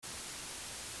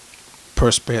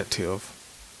perspective,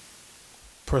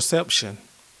 perception.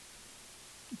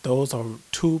 Those are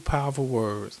two powerful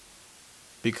words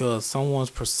because someone's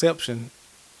perception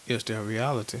is their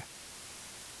reality.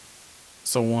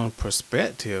 Someone's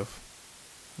perspective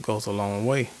goes a long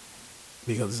way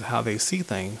because it's how they see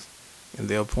things in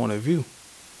their point of view.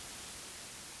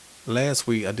 Last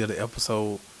week I did an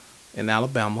episode in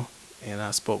Alabama and I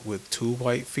spoke with two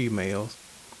white females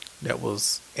that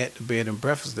was at the bed and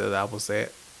breakfast that I was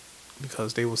at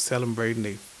because they were celebrating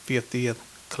their 50th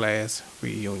class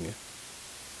reunion.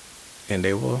 And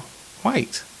they were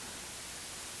white.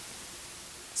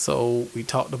 So we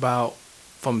talked about,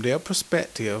 from their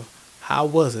perspective, how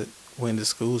was it when the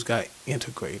schools got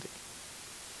integrated?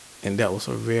 And that was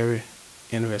a very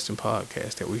interesting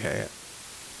podcast that we had.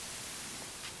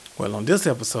 Well, on this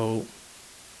episode,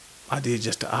 I did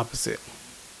just the opposite.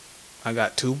 I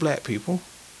got two black people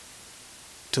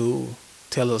to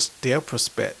tell us their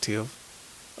perspective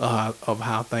of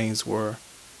how things were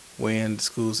when the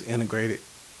schools integrated,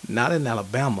 not in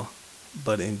Alabama,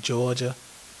 but in Georgia.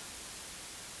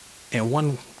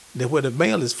 And the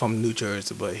male is from New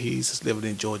Jersey, but he's living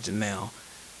in Georgia now.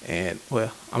 And,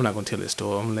 well, I'm not going to tell his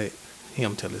story. I'm going to let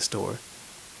him tell his story.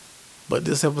 But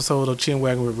this episode of Chin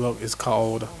Wagging with Ruck is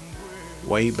called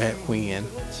Way Back When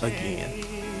Again.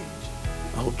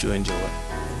 I hope you enjoy it.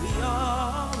 We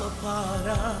all a part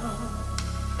of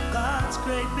God's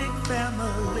great big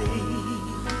family.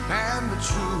 And the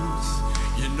truth,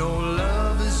 you know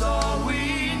love is all we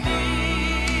need.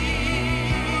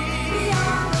 We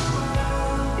are the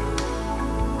world.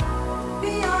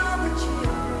 We are the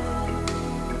children.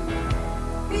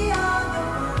 We are the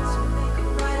ones who make a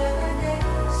brighter day.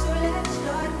 So let's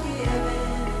start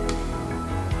giving.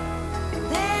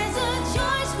 There's a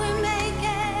choice we're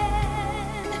making.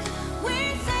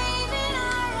 We're saving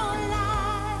our own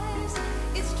lives.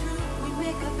 It's true, we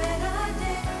make a better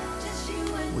day. Just you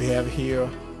and We have here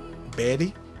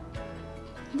Betty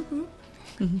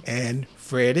and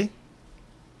Freddie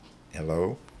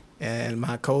Hello. and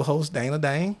my co-host Dana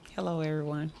Dane. Hello,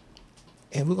 everyone.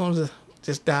 And we're going to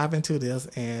just dive into this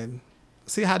and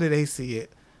see how do they see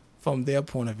it from their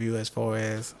point of view as far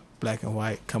as black and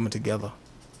white coming together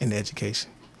in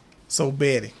education. So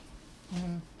Betty,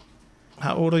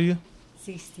 how old are you?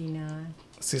 69.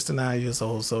 69 years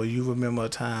old. So you remember a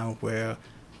time where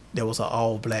there was an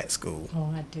all-black school.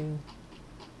 Oh, I do.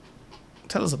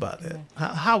 Tell us about that.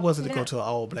 How was it to go Yeah. to an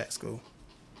all-black school?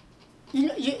 You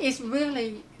know, it's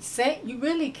really you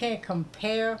really can't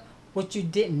compare what you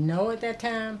didn't know at that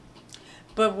time.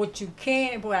 But what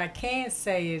I can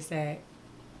say is that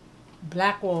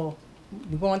Blackwell,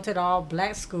 going to the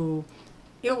all-black school,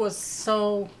 it was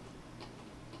so,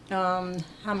 how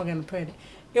am I going to put it?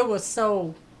 It was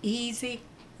so easy,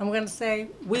 I'm going to say.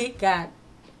 We got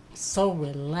so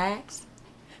relaxed.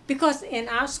 Because in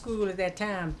our school at that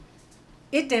time,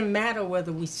 it didn't matter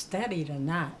whether we studied or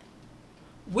not.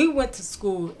 We went to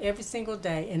school every single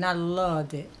day, and I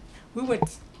loved it. We went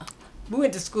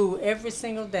to school every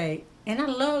single day, and I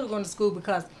loved going to school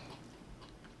because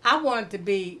I wanted to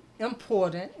be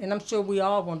important, and I'm sure we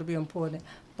all want to be important.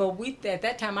 But at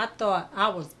that time, I thought I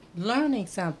was learning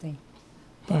something,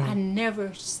 but I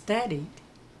never studied.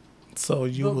 So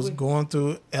you But was we- going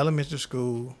through elementary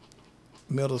school,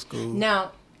 middle school.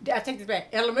 Now, I take this back.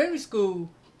 Elementary school,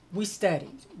 we studied.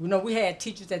 You know, we had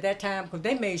teachers at that time because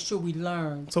they made sure we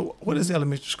learned. So what is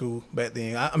elementary school back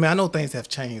then? I mean, I know things have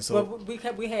changed. So Well,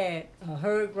 we had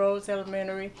Hurd Rose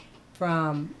Elementary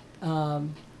from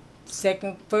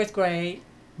first grade.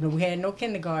 You know, we had no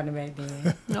kindergarten back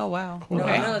then. Oh, wow. No,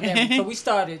 Okay. none of that. So we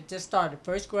started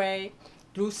first grade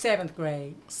through seventh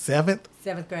grade. seventh?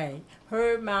 Seventh grade.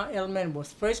 Hurd Mount Elementary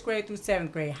was first grade through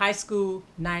seventh grade. High school,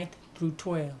 9th through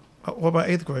 12. What about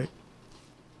eighth grade?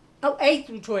 Oh, 8th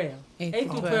through 12. Eighth 8th through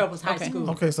through 12. 12 was high Okay. school.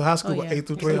 Okay, so high school Oh, yeah. 8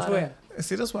 through 8th through 12. 12. And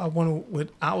see, that's what I wanted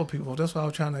with our people. That's what I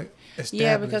was trying to establish.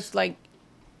 Yeah, because, like,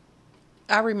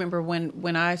 I remember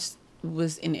when I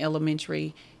was in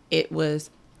elementary, it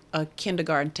was a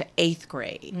kindergarten to 8th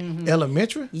grade.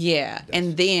 Elementary? Yeah.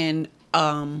 And then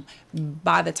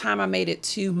by the time I made it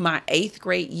to my 8th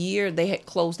grade year, they had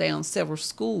closed down several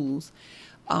schools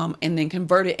and then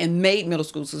converted and made middle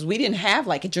schools. Because we didn't have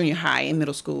like a junior high in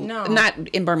middle school. No. Not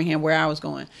in Birmingham where I was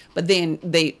going. But then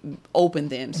they opened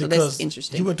them. So Because that's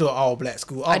interesting. You went to an all-black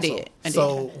school also. I did.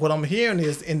 So what I'm hearing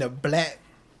is in the black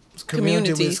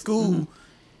community with Communities. school,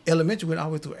 elementary went all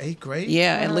the way through 8th grade?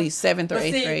 Yeah, at least 7th or But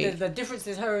 8th see, grade. The difference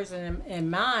is hers and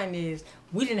mine is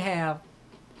we didn't have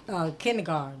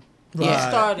kindergarten. We Right.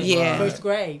 started Yeah. first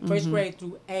grade grade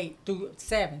through 8th through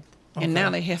 7th. Okay. And now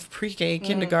they have pre-K,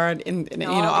 kindergarten, and you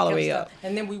know, all the way up.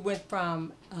 And then we went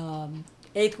from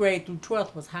 8th grade through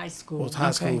 12th was high school. Was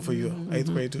high school for you,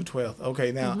 8th grade through 12th.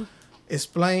 Okay, now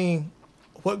explain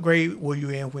what grade were you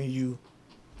in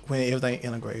when everything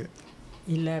integrated?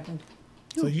 11th.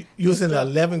 So you was in the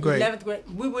 11th grade. 11th grade.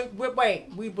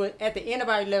 We were at the end of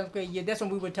our 11th grade year. That's when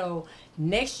we were told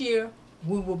next year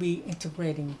we will be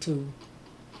integrating to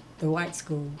the white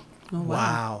school. Oh,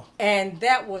 Wow. And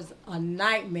that was a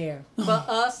nightmare for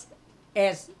us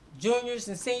as juniors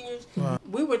and seniors.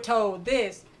 We were told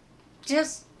this.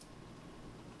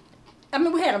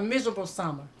 We had a miserable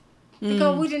summer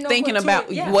because we didn't know Thinking what about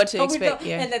to, what to but we expect, don't-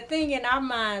 yeah. And the thing in our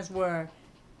minds were,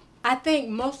 I think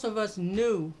most of us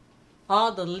knew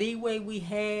all the leeway we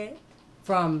had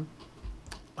from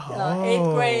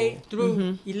 8th grade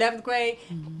through 11th grade.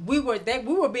 We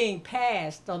were being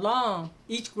passed along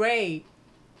each grade.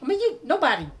 I mean,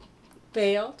 nobody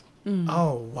failed.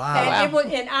 Oh, wow. And it was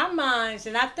in our minds,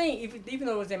 and I think, even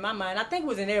though it was in my mind, I think it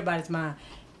was in everybody's mind,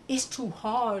 it's too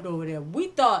hard over there. We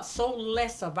thought so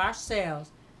less of ourselves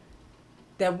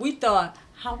that we thought,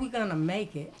 how we going to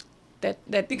make it?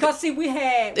 Because, see, we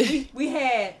had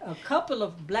a couple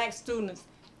of black students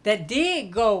that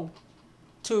did go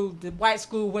to the white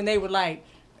school when they were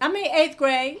 8th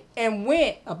grade, and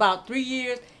went about 3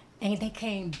 years, and they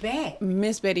came back.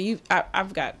 Miss Betty,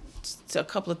 I've got a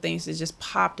couple of things that just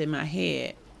popped in my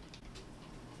head.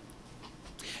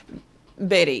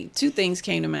 Betty, two things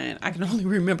came to mind. I can only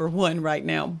remember one right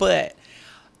now, but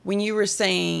when you were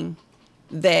saying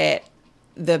that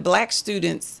the black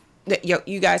students, that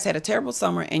you guys had a terrible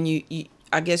summer, and you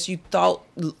I guess you thought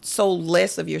so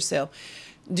less of yourself.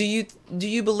 Do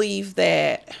you believe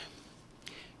that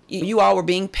you all were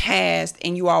being passed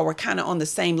and you all were kind of on the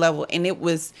same level, and it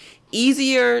was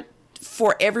easier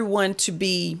for everyone to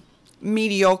be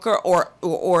mediocre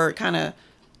or kind of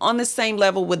on the same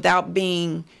level without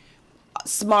being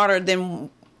smarter than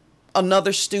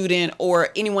another student or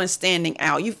anyone standing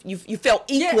out? You felt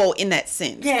equal in that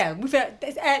sense. Yeah, we felt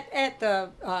at the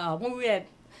when we were at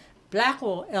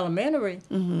Blackwell Elementary,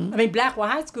 Blackwell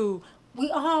High School.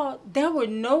 There were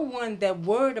no one that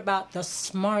worried about the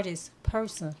smartest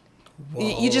person.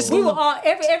 You just We were all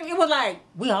it was like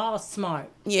we all smart.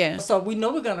 Yeah. So we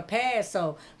know we're gonna pass.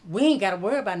 So we ain't got to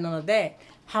worry about none of that.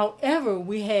 However,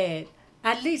 we had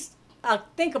at least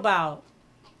think about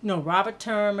Robert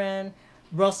Turman,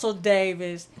 Russell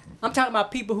Davis. I'm talking about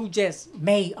people who just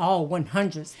made all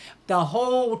 100s the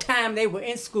whole time they were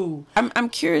in school. I'm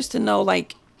curious to know,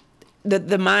 like, the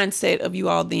mindset of you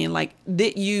all then. Like,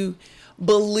 did you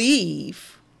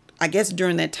believe, I guess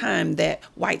during that time, that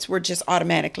whites were just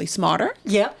automatically smarter?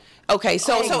 Yep. Okay,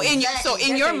 so in That's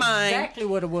your mind, exactly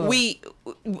what it was.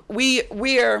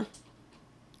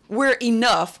 we're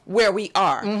enough where we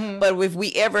are, but if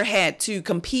we ever had to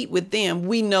compete with them,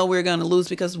 we know we're going to lose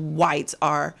because whites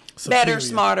are better, Superior.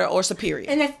 smarter, or superior.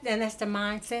 And that's the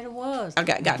mindset it was.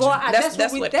 Okay, gotcha. Boy, That's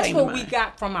that's what that's came to what we mind.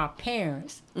 got from our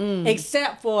parents.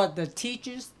 Except for the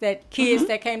teachers, kids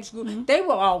that came to school, they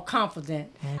were all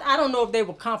confident. I don't know if they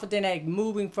were confident at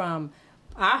moving from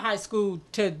our high school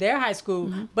to their high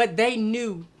school, but they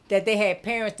knew that they had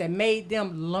parents that made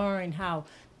them learn how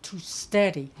to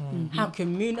study, how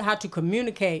to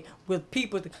communicate with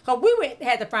people. Because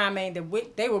had to find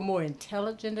that they were more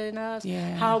intelligent than us.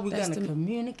 Yeah, How are we that's going to the-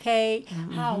 communicate?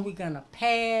 How are we going to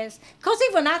pass? Because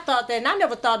even I thought that, and I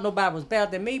never thought nobody was better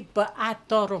than me, but I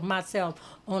thought of myself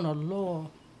on a lower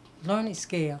learning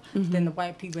scale than the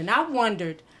white people. And I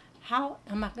wondered, how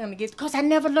am I going to get, because I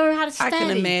never learned how to I study.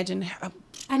 can imagine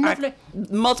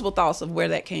multiple thoughts of where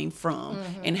that came from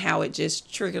and how it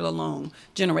just triggered along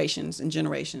generations and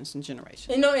generations and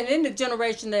generations. And in the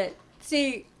generation that,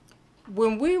 see,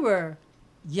 when we were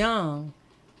young,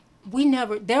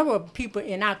 there were people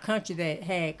in our country that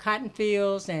had cotton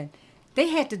fields, and they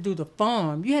had to do the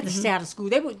farm. You had to stay out of school.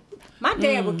 My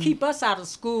dad would keep us out of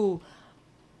school.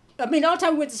 I mean, the only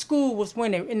time we went to school was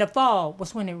in the fall,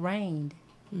 was when it rained.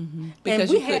 Because and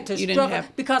we had to you struggle didn't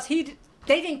have, because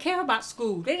they didn't care about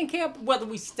school. They didn't care whether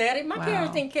we studied. My Wow.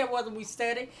 parents didn't care whether we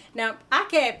studied. Now, I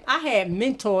had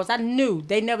mentors. I knew.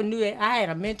 They never knew that I had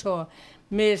a mentor,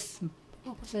 Miss,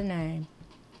 what was her name?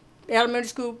 Elementary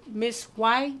school, Miss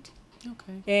White.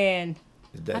 okay. And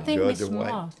Is that I think Miss Georgia White?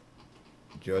 Moss.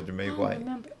 Georgia May I don't White?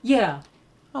 remember. Yeah,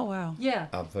 Oh, wow. yeah.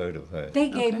 I've heard of her. They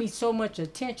gave Okay. me so much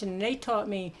attention, and they taught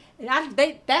me, and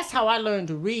that's how I learned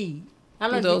to read. I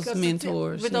learned those because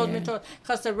mentors, with those yeah. mentors,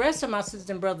 because the rest of my sisters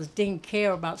and brothers didn't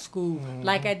care about school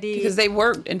like I did. Because they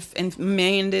worked and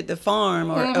manned the farm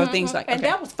or things like that. And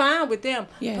that was fine with them.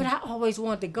 Yeah. But I always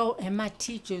wanted to go, and my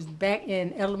teachers back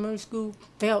in elementary school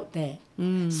felt that.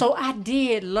 So I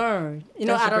did learn. You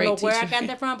know, That's a I don't know great where I teacher. got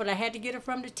that from, but I had to get it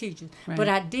from the teachers. Right. But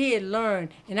I did learn,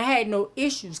 and I had no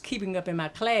issues keeping up in my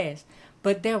class.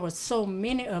 But there were so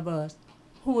many of us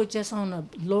who were just on a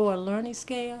lower learning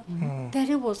scale that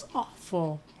it was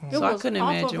awful. It So I was couldn't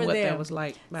awful imagine for what them. that was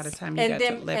like by the time you got to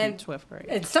 11th, 12th grade.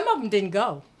 And some of them didn't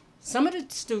go. Some of the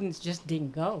students just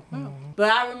didn't go.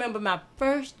 But I remember my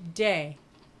first day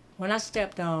when I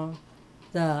stepped on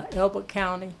the Elbert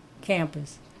County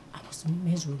campus, I was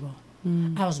miserable.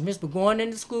 I was miserable going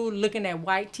into school, looking at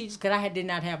white teachers, because I did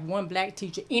not have one black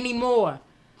teacher anymore.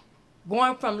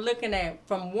 Going from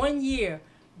from 1 year,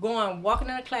 walking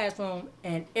in a classroom,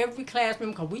 and every classroom,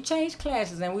 because we changed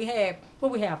classes, and we have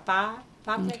five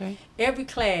Okay. classes. Every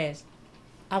class,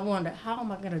 I wondered, how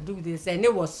am I going to do this? And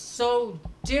it was so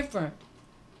different.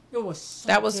 It was so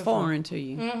That was different. foreign to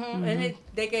you. And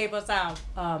they gave us our,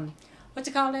 what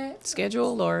you call that?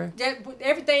 Schedule or That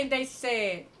everything they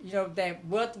said, you know, that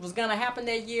what was gonna happen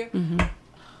that year.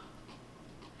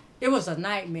 It was a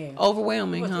nightmare.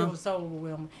 overwhelming, It huh? was so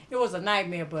overwhelming. It was a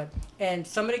nightmare, and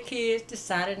some of the kids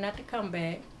decided not to come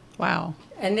back, Wow.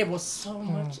 and there was so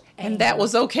much. And that anger.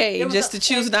 was okay, It was just to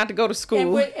choose not to go to And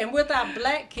school. with our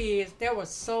black kids, there was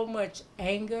so much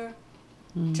anger.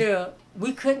 Till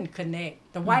we couldn't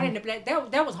connect. The white and the black,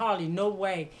 there was hardly no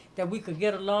way that we could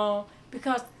get along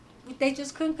because they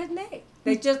just couldn't connect.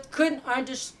 They just couldn't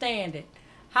understand it.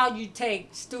 How you take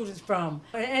students from,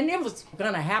 and it was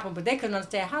gonna happen, but they couldn't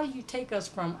understand how you take us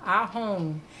from our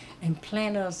home and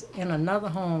plant us in another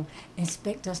home and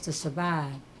expect us to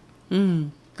survive.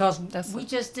 Because we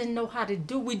just didn't know how to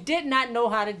do. We did not know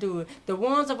how to do it. The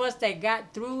ones of us that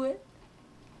got through it,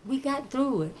 we got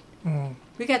through it.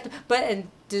 We got, but and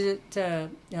to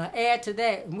add to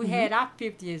that, we had our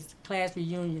 50th class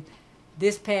reunion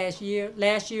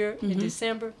last year in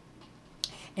December.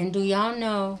 And do y'all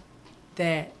know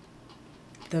that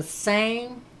the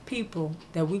same people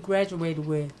that we graduated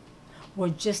with were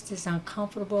just as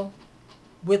uncomfortable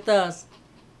with us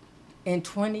in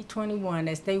 2021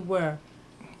 as they were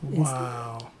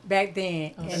Wow. back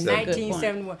then in That's a good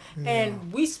 1971.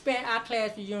 And we spent our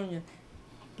class reunion,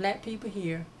 black people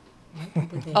here, white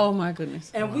people there. Oh my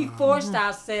goodness. And we forced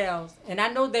ourselves, and I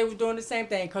know they were doing the same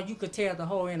thing because you could tell the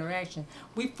whole interaction.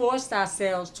 We forced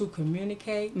ourselves to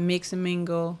communicate, Mix and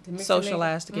mingle, To mix and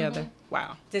socialize mingle. together.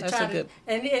 Wow. to That's try a good.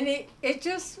 and it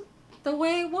just the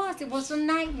way it was a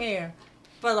nightmare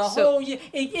for the So- whole year.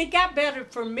 It got better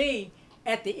for me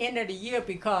at the end of the year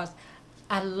because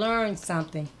I learned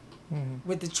something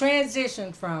with the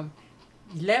transition from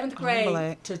 11th grade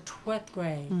black. to 12th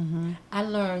grade. I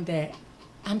learned that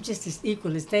I'm just as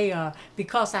equal as they are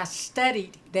because I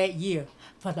studied that year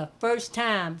for the first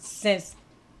time since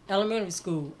elementary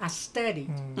school. I studied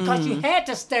because you had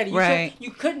to study. Right.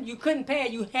 You couldn't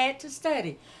pass. You had to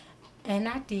study, and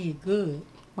I did good.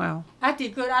 Wow. I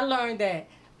did good. I learned that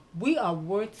we are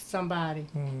worth somebody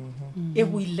if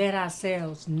we let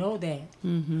ourselves know that,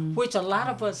 which a lot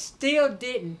of us still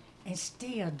didn't and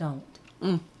still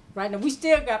don't. Right now, we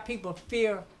still got people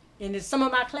fear. And some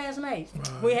of my classmates,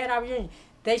 we had our reunion.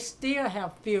 They still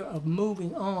have fear of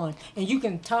moving on, and you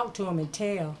can talk to them and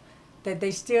tell that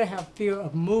they still have fear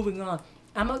of moving on.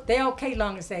 They're okay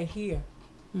long as they're here,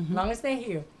 long as they're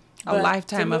here. A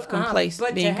lifetime of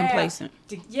but being to have- complacent.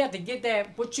 to get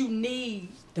that, what you need,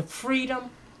 the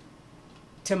freedom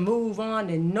to move on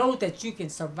and know that you can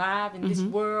survive in this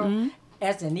world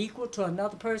as an equal to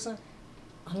another person.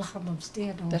 A lot of them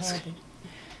still don't That's- have it.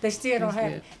 They still don't that's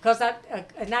have good. it.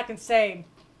 Because I can say,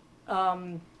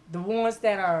 the ones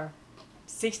that are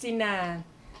 69,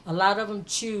 a lot of them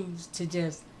choose to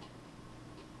just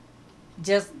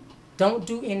don't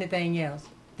do anything else.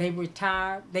 They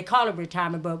retire. They call it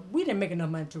retirement, but we didn't make enough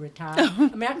money to retire. I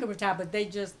mean, I could retire, but they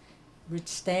just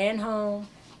staying home,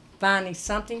 finding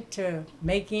something to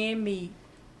make ends meet.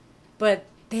 But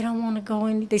they don't want to go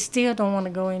any. They still don't want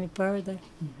to go any further.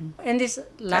 And it's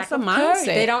lack That's a of courage.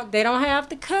 mindset. They don't have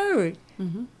the courage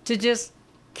to just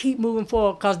keep moving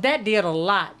forward. Cause that did a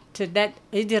lot to that.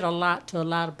 It did a lot to a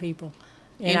lot of people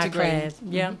in our Integrating. class.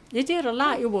 Yeah, it did a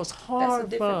lot. It was hard for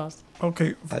different- us.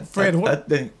 Okay, I Fred, what?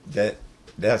 think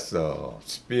that's a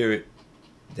spirit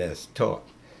that's taught.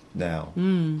 Now,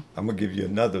 I'm gonna give you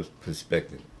another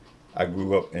perspective. I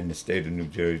grew up in the state of New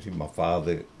Jersey. My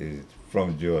father is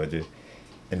from Georgia,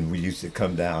 and we used to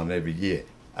come down every year.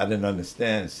 I didn't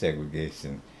understand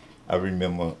segregation. I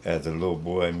remember as a little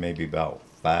boy, maybe about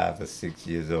 5 or 6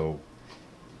 years old,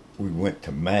 we went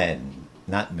to Madden,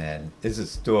 not Madden. It's a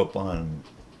store up on.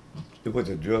 It was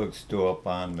a drug store up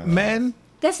on. Man,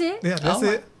 That's it. yeah, that's Oh.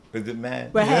 it. Was it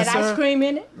Madden? But had Yes, ice sir. cream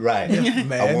in it. Right. I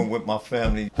Madden. went with my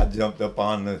family. I jumped up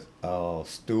on the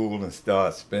stool and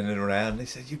started spinning around. They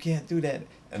said, "You can't do that,"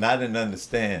 and I didn't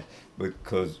understand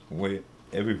because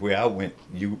everywhere I went,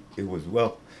 it was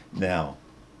well. Now,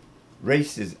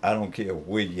 races, I don't care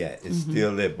where you at, it's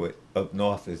still there. But up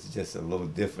north, it's just a little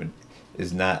different.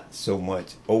 It's not so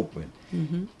much open.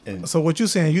 And So what you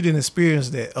saying? You didn't experience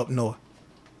that up north.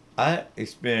 I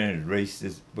experienced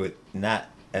races, but not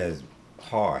as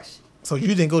harsh. So you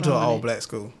didn't go to an Right. all black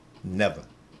school. Never,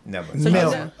 never. So you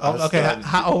Never. said- Oh, okay. started-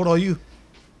 How old are you?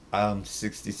 I'm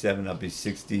 67. I'll be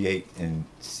 68 in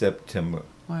September.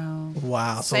 Wow.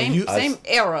 Wow. So Same you same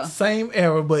era. same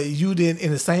era, but you didn't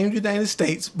in the same United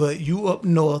States, but you up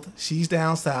north, she's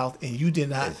down south, and you did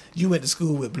not. You went to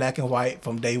school with black and white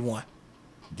from day one.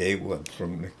 They were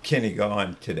from the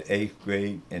kindergarten to the 8th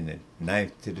grade and the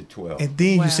 9th to the 12th. And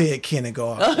then Wow. you said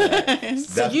kindergarten.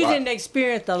 So That's you why- didn't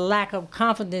experience the lack of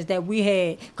confidence that we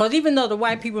had, because even though the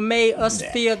white people made us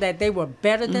Nah. feel that they were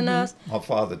better than us, My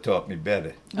father taught me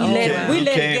better. we Oh, let wow. we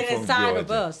let came it get from inside of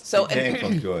Georgia. us. So He came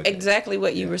from Georgia. exactly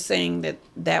what you Yeah. were saying,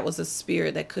 that was a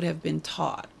spirit that could have been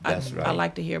taught. That's right. I'd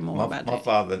like to hear more My, about my that.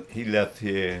 father, he left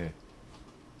here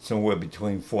somewhere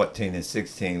between 14 and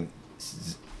 16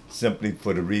 simply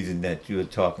for the reason that you were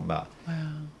talking about. Wow.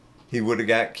 He would have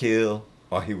got killed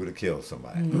or he would have killed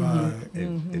somebody. Right.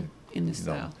 In the you know,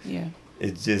 South. Yeah.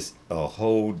 It's just a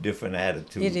whole different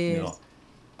attitude. It You is. know,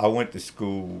 I went to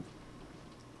school.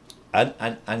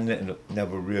 I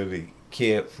never really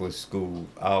cared for school.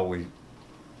 I always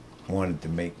wanted to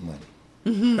make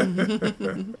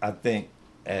money. I think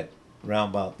at around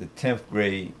about the 10th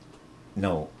grade,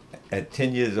 no, at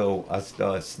 10 years old, I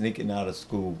started sneaking out of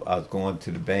school. I was going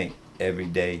to the bank every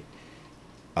day.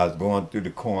 I was going through the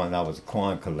corn. I was a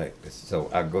corn collector. So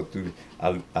I go through,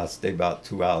 I stay about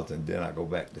 2 hours and then I go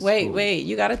back to school. Wait,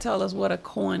 you got to tell us what a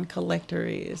coin collector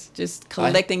is. Just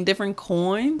collecting different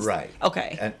coins? Right.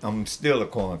 Okay. And I'm still a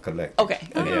coin collector. Okay,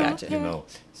 gotcha. You know,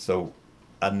 so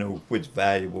I knew which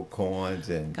valuable coins,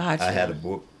 and Gotcha. I had a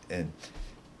book, and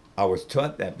I was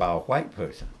taught that by a white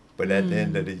person. But at the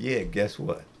end of the year, guess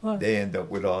what? What? They end up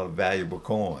with all the valuable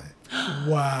coins.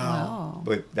 Wow. Oh.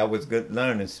 But that was good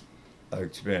learning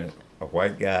experience. A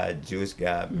white guy, a Jewish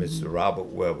guy, Mr. Robert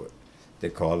Weber. They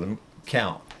call him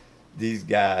Count. These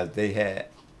guys, they had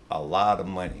a lot of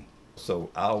money. So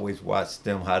I always watched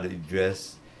them, how they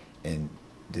dress and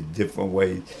the different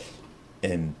ways.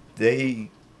 And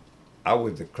I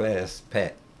was a class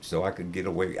pack, so I could get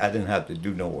away. I didn't have to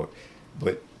do no work.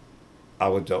 But I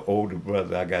was the older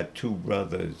brother. I got two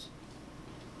brothers.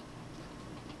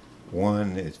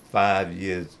 One is 5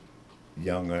 years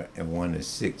younger and one is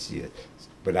 6 years.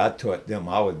 But I taught them,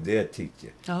 I was their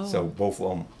teacher. Oh. So both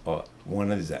of them,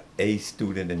 one is an A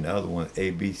student and the other one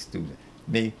A B student.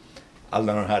 Me, I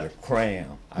learned how to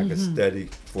cram. I could study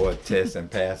for a test and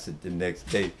pass it the next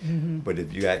day. But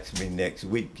if you ask me next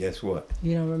week, guess what?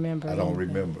 You don't remember. I don't anything.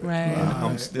 remember. Right.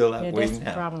 I'm still that Yeah, way that's the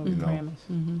now. problem you with know.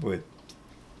 cramming. But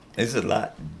it's a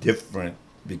lot different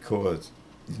because,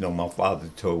 you know, my father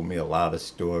told me a lot of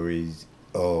stories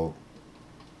of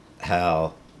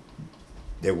how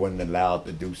they weren't allowed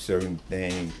to do certain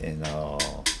things and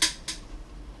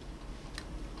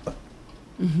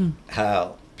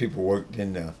how people worked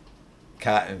in the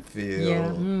cotton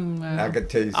field. Yeah. I could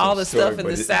tell you some All the story, stuff in but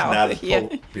the it's South, not yeah.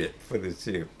 appropriate for this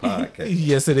here podcast.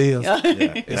 Yes, it is. Yeah,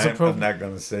 It's I'm appropriate. not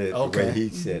gonna say it the Okay. way he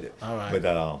said it. All right.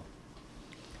 But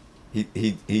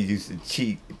he used to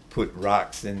cheat, put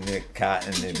rocks in the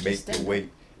cotton and make the weight.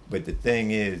 But the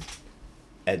thing is,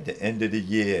 at the end of the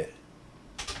year,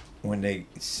 when they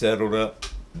settled up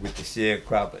with the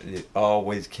sharecropper, it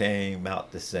always came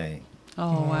out the same.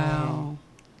 Oh, wow.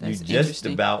 You That's just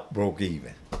interesting. about broke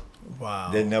even.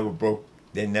 Wow. They never broke.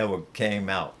 They never came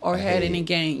out Or had ahead. any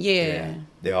gain. Yeah.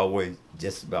 They always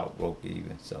just about broke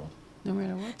even. So. No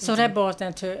matter what. So that boils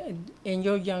down to, in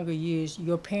your younger years,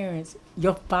 your parents,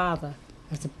 your father,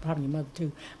 that's probably your mother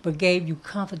too, but gave you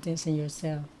confidence in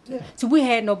yourself. Yeah. So we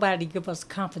had nobody to give us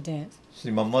confidence.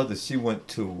 See, my mother, she went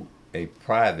to a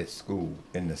private school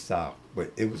in the South,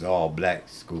 but it was all black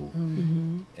school.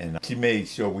 And she made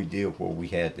sure we did what we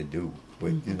had to do.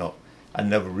 But, you know, I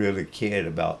never really cared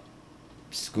about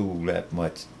school that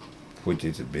much, which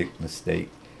is a big mistake.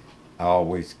 I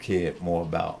always cared more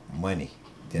about money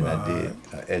than I did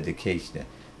education.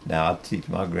 Now, I teach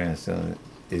my grandson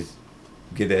is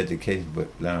get education, but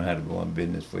learn how to go in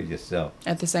business for yourself.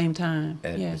 At the same time.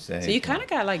 At yeah. the same So you time. kind of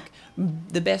got like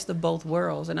the best of both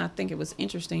worlds. And I think it was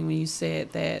interesting when you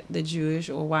said that the Jewish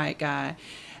or white guy,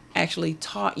 actually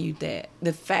taught you that.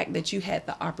 The fact that you had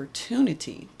the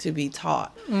opportunity to be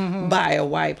taught by a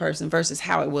white person versus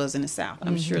how it was in the South.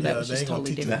 I'm sure that Yeah, was they just ain't gonna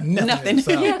totally teach you different. nothing in the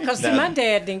South. Yeah, because Nah. my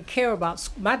dad didn't care about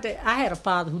my dad. I had a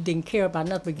father who didn't care about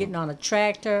nothing but getting on a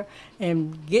tractor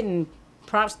and getting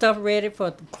stuff ready for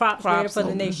the crops ready Crops, for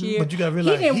the next year. But you gotta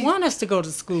realize he didn't he- want us to go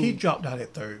to school. He dropped out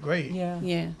at 3rd grade. yeah.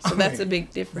 Yeah, so that's a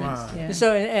big difference. Right. Yeah.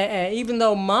 So and even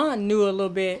though Mom knew a little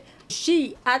bit,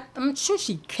 I'm sure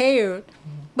she cared,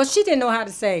 but she didn't know how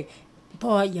to say,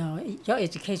 "Boy, your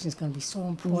education is going to be so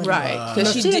important." Right, You know,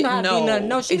 because she didn't didn't how to do know. nothing.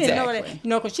 No, she didn't know that. Exactly. You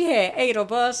know, because she had 8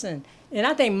 of us, and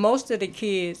I think most of the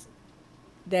kids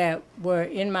that were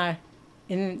in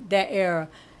that era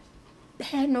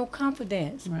had no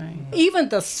confidence. Right. Even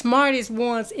the smartest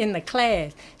ones in the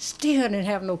class still didn't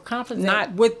have no confidence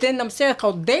Not- within themselves,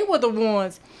 because they were the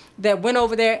ones that went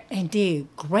over there and did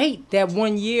great that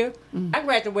one year. I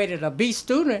graduated a B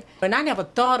student, and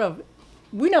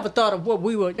we never thought of what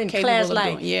we were in Capable class of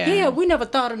like. doing, yeah. We never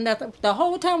thought of nothing. The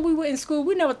whole time we were in school,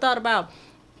 we never thought about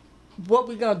what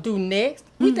we gonna do next.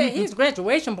 We think his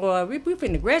graduation, boy, we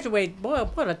finna graduate, boy,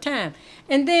 what a time.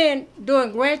 And then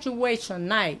during graduation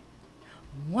night,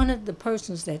 one of the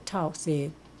persons that talked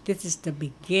said, "This is the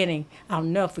beginning." I'll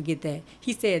never forget that.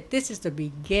 He said, "This is the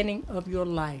beginning of your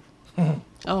life."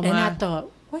 Oh And I my. thought,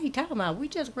 what are you talking about? We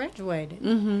just graduated.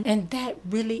 And that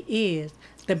really is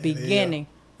the beginning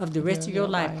of the rest of your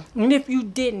life. And if you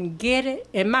didn't get it,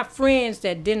 and my friends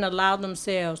that didn't allow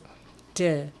themselves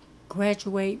to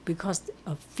graduate because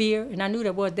of fear, and I knew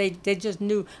that was, they just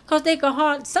knew,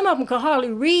 because some of them could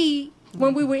hardly read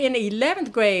when we were in the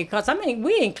 11th grade, because, I mean,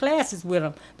 we in classes with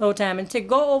them the whole time, and to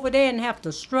go over there and have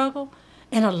to struggle,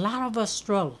 and a lot of us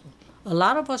struggled. A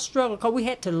lot of us struggled because we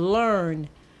had to learn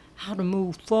how to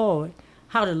move forward,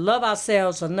 how to love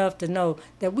ourselves enough to know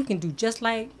that we can do just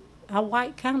like our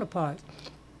white counterparts.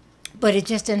 But it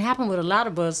just didn't happen with a lot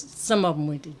of us. Some of them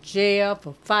went to jail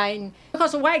for fighting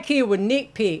because the white kid would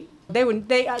nitpick. They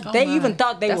my. even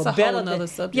thought they That's were a whole better nother than.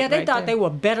 subject Yeah, they right thought there. they were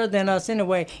better than us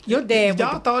anyway. Your dad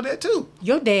Y'all went thought that too.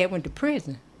 your dad went to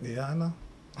prison. Yeah, I know.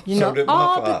 You So know, did my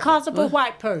all father. because of a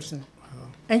white person.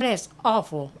 And that's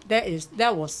awful.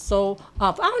 That was so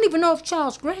awful. I don't even know if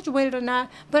Charles graduated or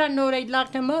not, but I know they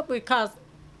locked him up because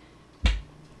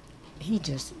he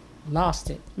just lost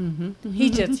it. Mm-hmm. He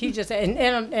just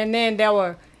and then there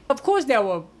were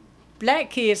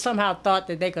black kids somehow thought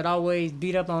that they could always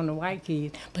beat up on the white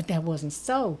kids, but that wasn't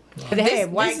so. They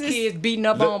had white this is- kids beating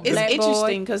up on It's black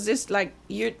interesting boys. because it's like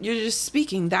you're just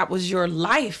speaking. That was your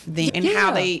life then, and Yeah.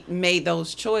 how they made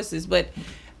those choices. But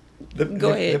Let Go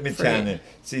ahead, Let me Fred. chime in.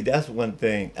 See, that's one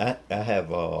thing. I have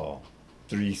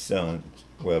 3 sons.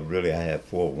 Well, really, I have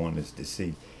 4. One is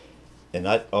deceased. And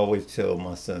I always tell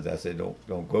my sons, I said,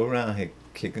 don't go around here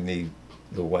kicking these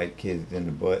the white kids in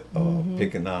the butt or Mm-hmm.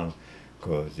 picking on them,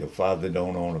 because your father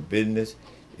don't own a business.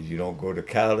 If you don't go to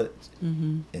college,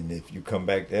 Mm-hmm. and if you come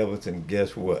back to Everton,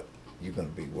 guess what? You're gonna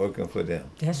be working for them.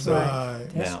 That's So, right.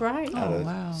 That's now, right. Out Oh, of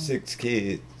wow. 6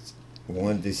 kids,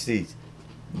 1 deceased.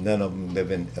 None of them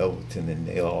live in Elton, and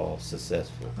they're all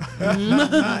successful.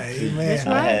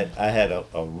 Amen. I had a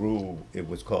rule. It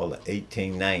was called a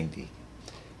 1890.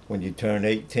 When you turn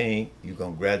 18, you're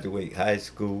gonna graduate high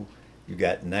school. You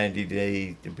got 90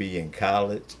 days to be in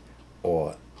college,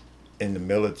 or in the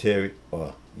military,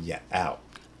 or you're out.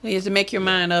 you have to make your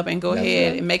mind up and go That's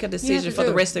ahead right. and make a decision to for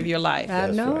the do. rest of your life. I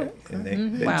That's know right. it.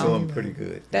 And they Wow. doing pretty good.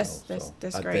 you That's- know, that's-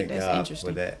 that's I great. thank That's God interesting.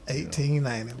 For that, you know.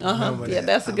 1890. Uh-huh. Remember Yeah, that.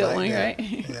 that's a I good like one, that. right?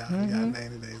 Yeah, you got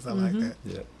 90 days. I like that.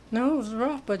 Yeah. No, it was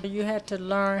rough, but you had to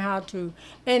learn how to,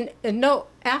 and no,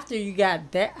 after you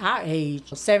got that, our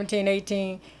age, 17,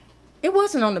 18, it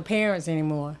wasn't on the parents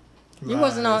anymore. It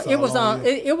wasn't Right, on, it's it all was on on,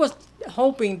 you. it was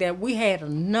hoping that we had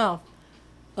enough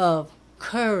of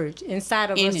courage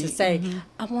inside of In us to it, say,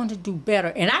 I want to do better.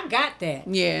 And I got that.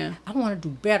 Yeah. I want to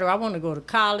do better. I want to go to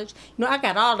college. You know, I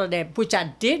got all of that, which I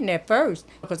didn't at first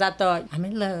because I thought, I'm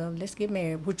in love, let's get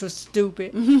married, which was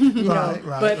stupid. You know,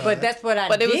 Right, but right. that's what I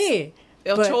But it was did.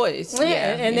 a choice, Yeah,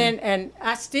 yeah, and yeah.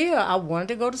 then I wanted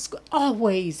to go to school.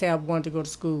 Always have wanted to go to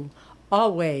school.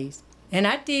 Always. And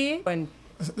I did. And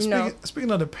you know,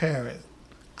 Speaking of the parents,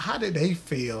 how did they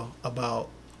feel about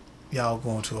y'all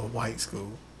going to a white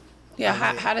school? Yeah.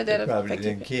 How did They that probably affect you?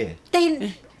 didn't care.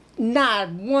 they not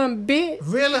one bit.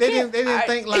 Really? They didn't I-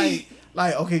 think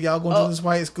like okay, y'all going to this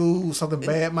white school, something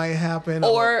bad might happen,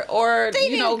 Or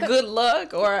you know, didn't- good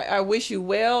luck, or I wish you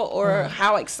well, or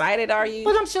how excited are you?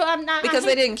 But I'm sure I'm not. Because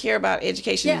they didn't care about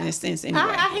education in this sense anyway.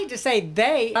 I hate to say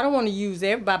they. I don't want to use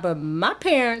everybody, but my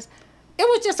parents, it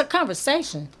was just a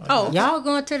conversation. Oh. Y'all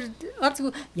going to the other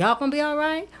school? Y'all gonna be all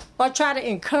right? Or try to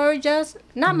encourage us?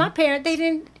 Not my parents. They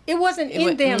didn't. It wasn't in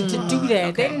went- them to do that. They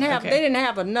okay, didn't have. okay. They didn't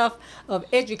have enough of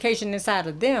education inside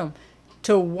of them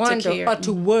to wonder care. or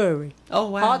to worry. Oh,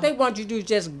 wow. All they want you to do is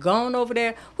just go on over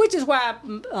there, which is why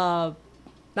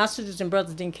my sisters and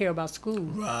brothers didn't care about school.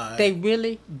 Right. They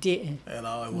really didn't. At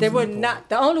all. It They wasn't were important. not.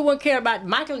 The only one cared about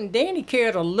Michael and Danny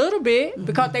cared a little bit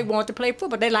because they wanted to play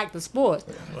football. They liked the sport,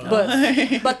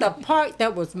 but the part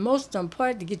that was most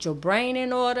important to get your brain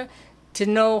in order, to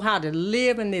know how to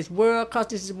live in this world, because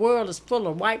this world is full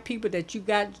of white people that you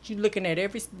looking at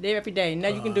every day. Now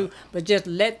you can do, but just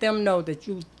let them know that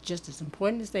you just as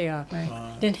important as they are.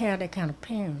 Didn't have that kind of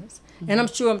parents. And I'm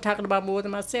sure I'm talking about more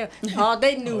than myself. All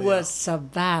they knew was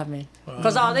surviving.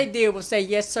 Because all they did was say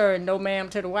yes, sir, and no, ma'am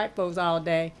to the white folks all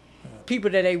day. People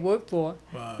that they worked for.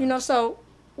 You know, so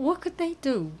what could they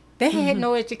do? They had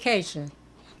no education.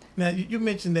 Now you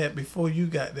mentioned that before you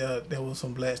got there was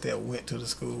some blacks that went to the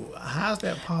school. How's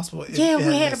that possible? if Yeah, they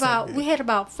we hadn't had been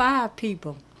about 5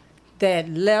 people that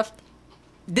left.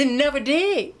 They never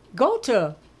did go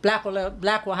to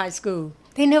Blackwell High School.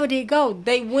 They never did go.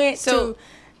 They went So, to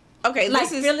Okay, like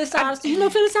this is Phyllis Austin. You know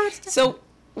Phyllis Austin? so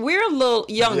we're a little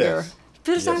younger. Yes.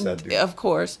 Phyllis Yes, Austin. I do. Of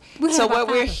course. We had So about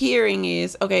what we're 5. hearing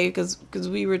is because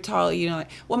we were taught, you know, like,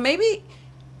 well, maybe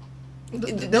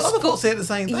The other folks said the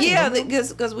same thing. yeah, remember?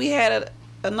 because we had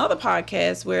another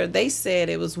podcast where they said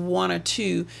it was 1 or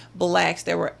 2 blacks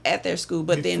that were at their school,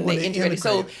 but then Before they they integrated.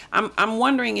 So integrated. I'm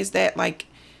wondering, is that like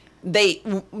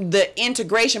the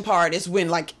integration part is when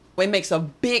like it makes a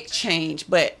big change,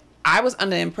 but I was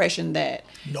under the impression that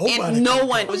Nobody no could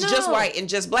one go. was just No. white and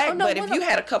just black. Oh, no, but if what you a-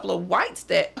 had a couple of blacks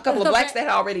that had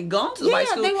already gone to the white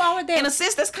Yeah, school, they were already there. in a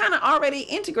sense, that's kind of already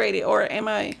integrated. Or am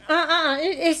I?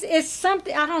 It's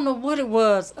something, I don't know what it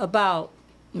was about.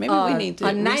 Maybe we need to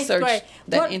research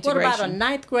that what integration. about a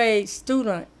 9th grade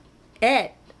student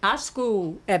at our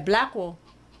school, at Blackwell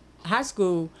High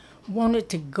School, wanted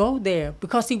to go there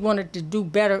because he wanted to do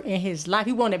better in his life.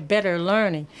 He wanted better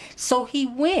learning. So he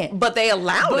went. But they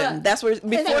allowed But- him. That's where that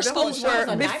before was schools a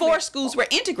nightmare. were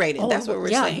integrated. That's what we're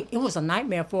yeah, saying. It was a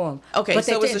nightmare for him. Okay, But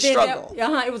so it was a struggle.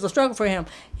 It was a struggle for him.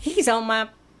 He's on my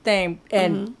thing,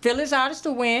 and Mm-hmm. Phyllis Artist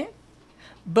went,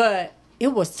 but it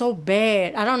was so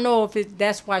bad. I don't know if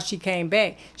that's why she came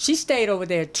back. She stayed over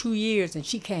there 2 years, and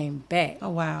she came back. Oh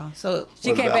wow! So She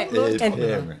What came about back. Ed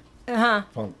Perrin, Uh-huh.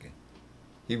 Funky?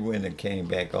 He went and came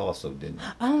back also, didn't he?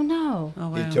 Oh, no. oh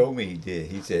wow. He told me he did.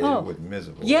 He said Oh. it was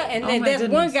miserable. Yeah, and Oh, then my there's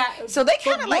one goodness. guy. So they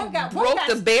but kind of one like guy- one broke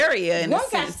guy- the barrier in a One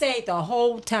guy sense. stayed the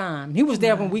whole time. He was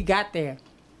there when we got there.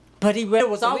 But he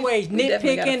was So we always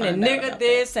definitely gotta nitpicking and find out nigga about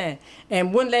this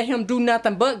and wouldn't let him do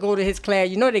nothing but go to his class.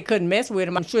 You know they couldn't mess with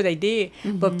him. I'm sure they did.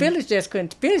 Mm-hmm. But Phyllis just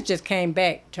couldn't. Phyllis just came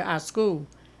back to our school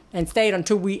and stayed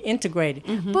until we integrated.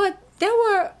 Mm-hmm. But there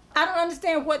were, I don't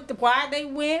understand why they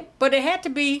went, but it had to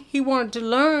be he wanted to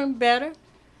learn better.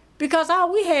 Because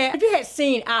all we had, if you had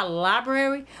seen our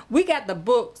library, we got the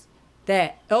books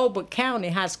that Elbert County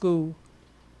High School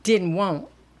didn't want.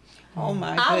 Oh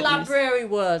my Our goodness! library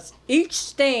was, each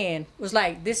stand was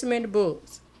like this many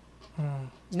books.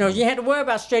 You know, you had to worry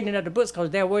about straightening up the books because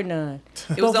there were none.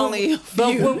 It was But only a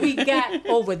But few. when we got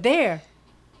over there,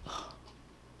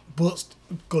 Books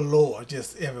galore,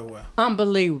 just everywhere.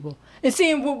 unbelievable. And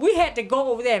seeing we had to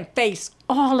go over there and face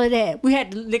all of that. We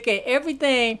had to look at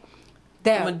everything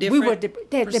that From a we were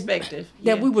different that perspective,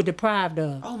 that yeah. we were deprived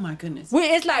of. Oh my goodness!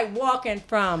 It's like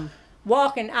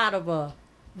walking out of a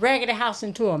raggedy house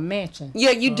into a mansion.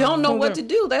 Yeah, you don't know what to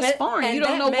do. That's foreign. And You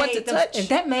don't that know what made to them- touch. And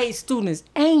that made students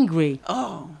angry.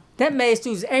 Oh, That made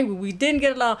students angry. We didn't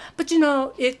get along. But you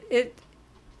know,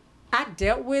 I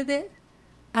dealt with it.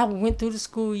 I went through the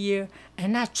school year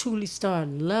and I truly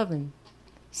started loving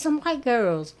some white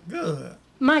girls. Good.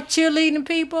 My cheerleading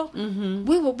people,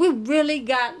 we really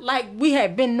got, like, we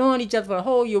had been knowing each other for a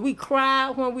whole year. We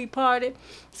cried when we parted.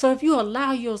 So if you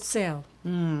allow yourself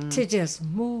to just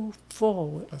move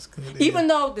forward, That's good. even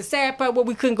though the sad part was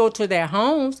we couldn't go to their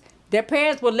homes, their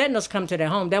parents were letting us come to their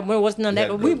home. That wasn't none You of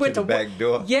had that. to We go went to the back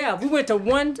door? Yeah, we went to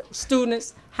one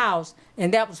student's house,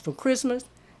 and that was for Christmas.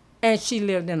 And she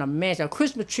lived in a mansion, a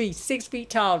Christmas tree 6 feet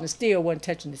tall, and still wasn't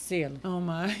touching the ceiling. oh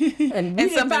my! And, we and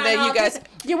didn't something find that all you guys. this,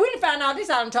 we didn't find all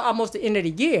this out until almost the end of the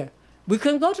year. We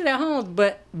couldn't go to their homes,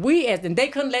 but and they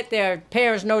couldn't let their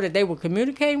parents know that they were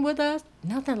communicating with us.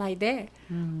 Nothing like that.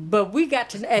 But we got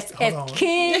to, as Hold on.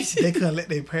 kids, They couldn't let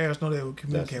their parents know they would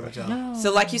communicate with y'all.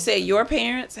 So, like you said, your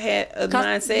parents had a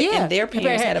mindset, and their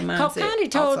parents had a mindset. Connie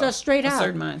told also, us straight a out.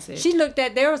 certain mindset. She looked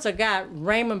at, there was a guy,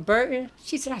 Raymond Burton.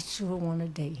 She said, I sure want to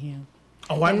date him.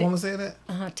 A white woman said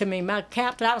that? To me, my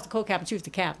captain, I was the co-captain, she was the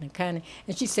captain, Connie.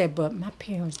 And she said, but my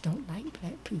parents don't like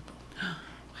black people.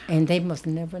 And they must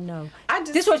never know. I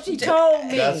just- This is what she told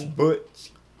me. That's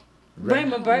Butch.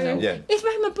 Raymond Burton. Yeah. Is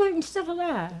Raymond Burton still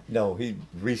alive? No, he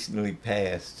recently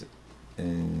passed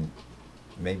in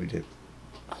maybe the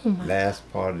Oh my.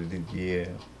 last part of the year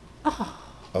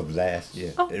of last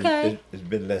year. Okay. It's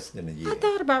been less than a year. I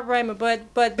thought about Raymond,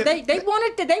 but they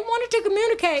wanted to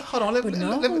communicate. Hold on, let But me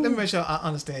no. make sure I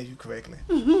understand you correctly.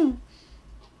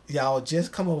 Y'all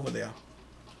just come over there,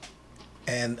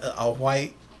 and a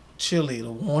white cheerleader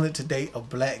wanted to date a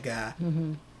black guy,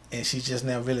 and she's just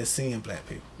now really seeing black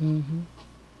people.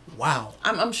 Wow.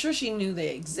 I'm sure she knew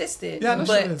they existed, Yeah, I know she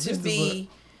but knew they to existed, be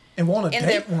And want to in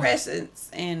their date one. presence,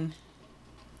 and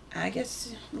I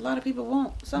guess a lot of people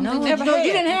want something No, they never you had.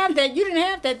 didn't have that. You didn't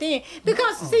have that then.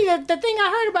 Because see, the thing I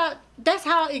heard about, that's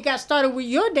how it got started with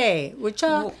your dad, with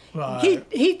Chuck. Right.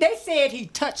 They said he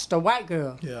touched a white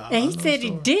girl. Yeah, And I he know said the he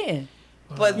story. didn't.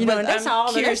 But, You know, but and that's I'm all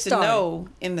of that curious to started. know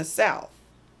in the South.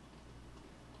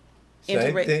 Same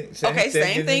Intera- thing- same okay, thing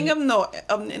same in thing the- up north.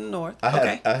 Up in the north. I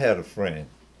Okay. had a friend,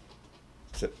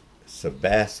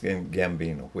 Sebastian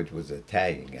Gambino, which was an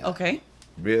Italian guy. Okay.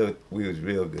 We was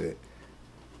real good.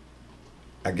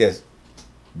 I guess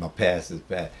my past is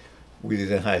bad. We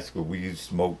was in high school. We used to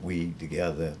smoke weed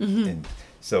together, and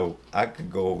so I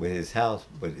could go over his house.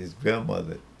 But his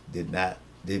grandmother did not.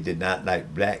 They did not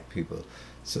like black people.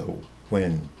 So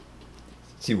when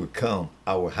she would come,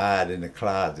 I would hide in the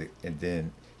closet, and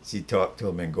then she talked to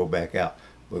him and go back out.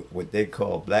 But what they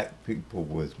call black people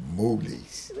was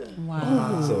moolies.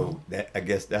 Wow. So that I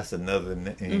guess that's another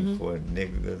name for a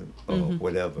nigga or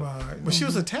whatever. Right. But she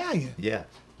was Italian, Yeah,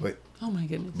 but Oh my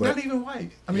goodness. But- not even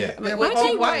white. I mean, Yeah. man, Well, all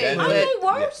they white, that- Are but- they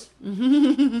worse?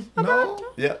 No.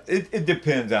 yeah, it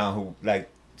depends on who. Like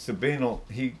Sabino,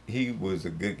 he was a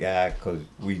good guy because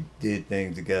we did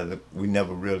things together. We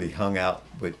never really hung out,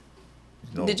 but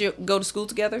you know, Did you go to school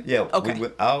together? Yeah, Okay.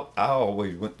 I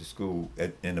always went to school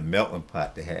in a melting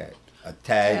pot. They had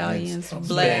Italians, Italians,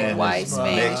 black, white,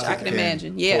 Spanish. I can Mexican,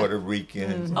 imagine. Yeah. Puerto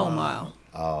Ricans. Oh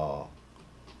wow.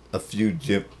 A few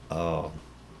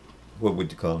what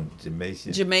would you call them?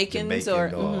 Jamaicans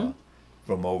or-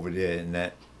 from over there in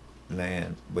that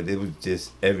land. But it was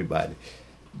just everybody.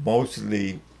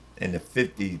 Mostly in the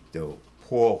 50s, though,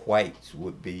 poor whites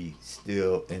would be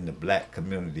still in the black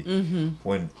community.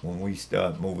 When we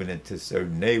start moving into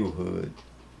certain neighborhoods,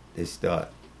 they start,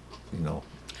 you know,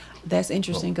 That's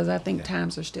interesting because I think Yeah.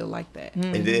 times are still like that.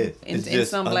 it is. In, It's in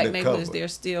just some black undercover. neighborhoods,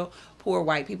 there's still poor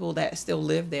white people that still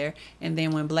live there. And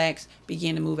then when blacks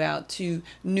begin to move out to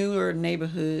newer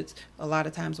neighborhoods, a lot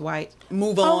of times whites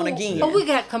move on again. Oh, we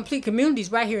got complete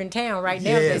communities right here in town right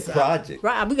now. Yes. The project.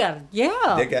 Right, we got They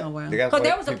got, Oh, wow. they got Because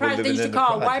there white was a people project they living used to in the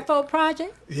call White project. Folk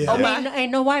Project. Yeah. Oh, my.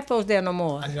 Ain't no white folks there no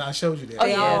more. I showed you that. Oh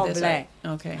They yeah, all that's black.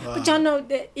 right. Okay. But y'all know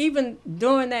that even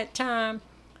during that time,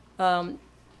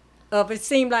 of it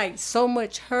seemed like so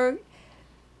much hurt.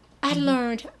 I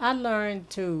learned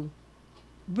to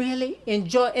really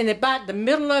enjoy. And about the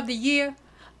middle of the year,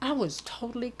 I was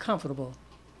totally comfortable.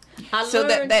 I So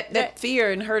learned that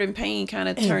fear and hurt and pain kind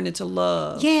of turned into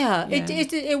love. Yeah, Yeah.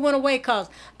 it went away because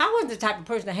I wasn't the type of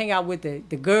person to hang out with the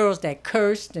girls that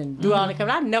cursed and do all that kind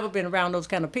of. I've never been around those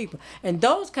kind of people. And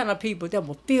those kind of people that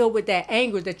were filled with that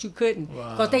anger that you couldn't.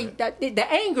 Because the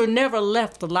anger never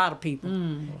left a lot of people.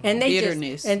 And they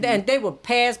Bitterness. just, and they would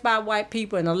pass by white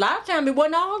people. And a lot of times it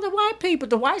wasn't all the white people,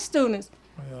 the white students.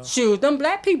 Shoot, them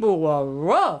black people were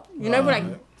rough. You know, like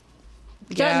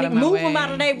Get out of my move way. them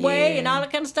out of their way Yeah. and all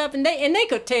that kind of stuff. And they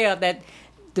could tell that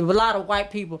there were a lot of white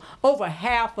people. Over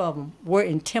half of them were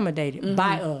intimidated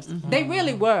by us. They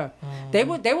really were. They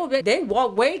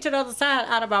walked way to the other side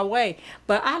out of our way.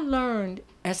 But I learned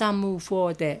as I moved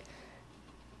forward that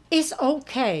it's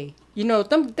okay. You know,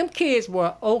 them kids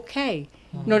were okay.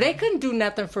 You know, they couldn't do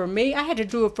nothing for me. I had to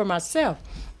do it for myself.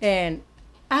 And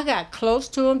I got close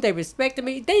to them. They respected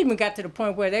me. They even got to the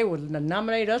point where they would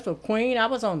nominate us for queen. I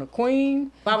was on the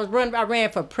queen. I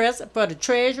ran for the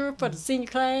treasurer for the senior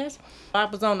class. I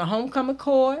was on the homecoming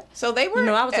court. So they were. You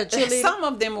know, I was a cheerleader. Some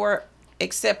of them were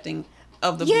accepting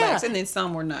of the Yeah. blacks, and then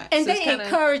some were not. And So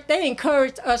it's they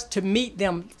encouraged us to meet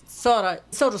them so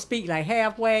to speak, like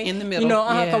halfway In the middle, You know,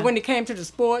 yeah. 'cause when it came to the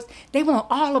sports, they want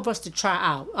all of us to try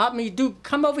out. I mean,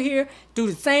 come over here, do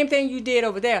the same thing you did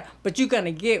over there, but you're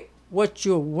gonna get what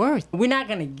you're worth. We're not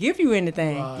gonna give you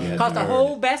anything because the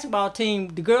whole basketball team,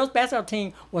 the girls' basketball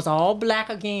team, was all black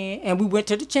again, and we went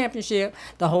to the championship.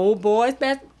 The whole boys'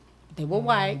 they were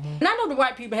white. And I know the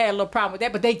white people had a little problem with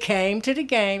that, but they came to the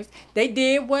games. They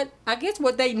did what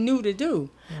they knew to do.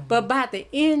 But by the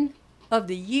end of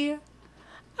the year,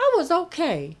 I was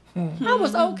okay. I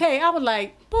was okay. I was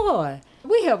like, boy,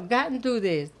 we have gotten through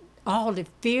this. All the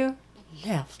fear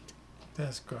left.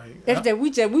 That's great. It's that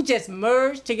we just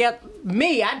merged together.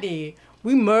 I did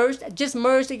We just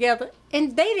merged together,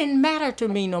 and they didn't matter to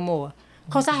me no more.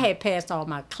 Because I had passed all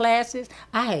my classes.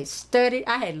 I had studied.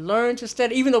 I had learned to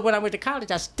study. Even though when I went to college,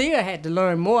 I still had to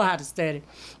learn more how to study.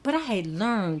 But I had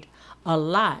learned a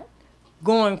lot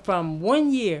going from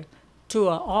 1 year to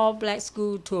an all-black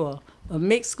school to a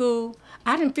mixed school.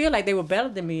 I didn't feel like they were better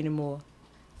than me anymore.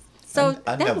 So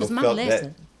I that never was my felt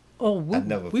lesson. that. Oh, I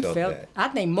never we felt felt that. I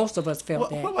think most of us felt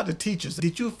that. What about the teachers?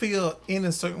 Did you feel in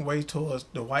a certain way towards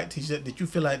the white teachers? Did you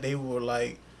feel like they were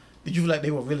like? Did you feel like they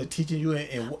were really teaching you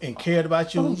and cared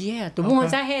about you? Oh yeah, the Okay.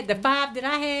 ones I had, the 5 that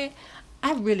I had,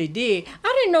 I really did.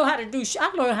 I didn't know how to do.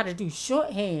 I learned how to do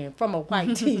shorthand from a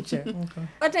white teacher.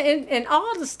 But and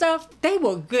all the stuff, they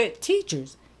were good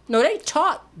teachers. No, they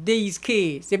taught these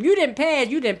kids. If you didn't pass,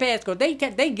 you didn't pass. Cause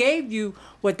they gave you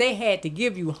what they had to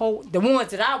give you. The ones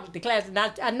that the class, and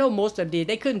I know most of them did.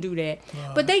 They couldn't do that,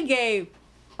 but they gave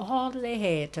all that they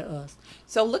had to us.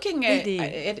 So looking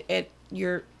They at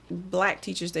your black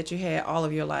teachers that you had all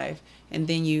of your life, and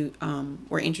then you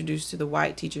were introduced to the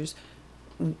white teachers.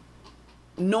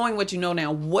 Knowing what you know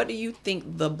now, what do you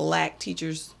think the black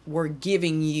teachers were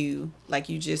giving you? Like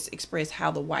you just expressed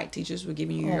how the white teachers were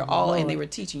giving you your all, and they were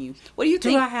teaching you. What do you Do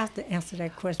think? I have to answer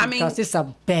that question? I mean- because it's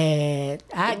a bad.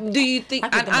 Do you think?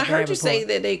 give them a I heard bad you say report.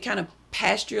 that they kind of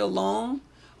passed you along,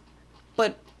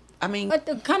 but I mean,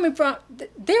 But coming from,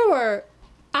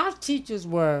 our teachers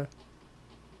were,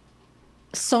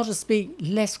 so to speak,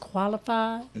 less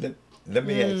qualified. Let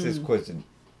me ask this question.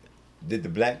 Did the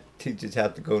black teachers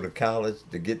have to go to college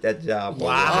to get that job?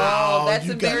 Wow. oh, that's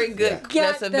you a got- very good.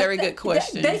 That's a very good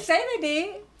question. They say they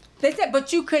did. They said,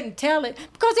 but you couldn't tell it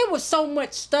because there was so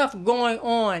much stuff going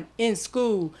on in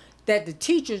school that the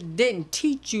teachers didn't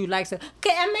teach you like so.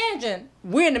 Okay, imagine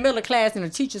we're in the middle of class and the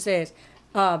teacher says,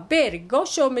 "Betty, go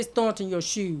show Miss Thornton your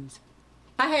shoes."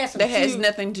 I had some That has shoes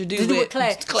nothing to do with with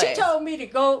class. class. She told me to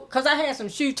go because I had some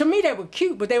shoes. To me, they were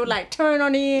cute, but they were like turn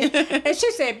on the end. And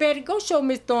she said, "Betty, go show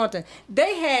Miss Thornton."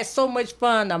 They had so much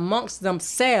fun amongst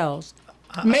themselves,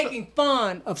 making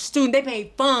fun of students. They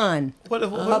made fun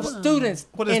of students.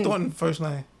 What is in- Thornton's first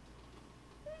name?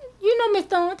 You know Miss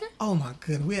Thornton? Oh my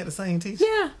goodness, we had the same teacher.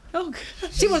 Yeah. Oh,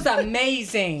 She was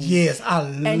amazing. Yes, I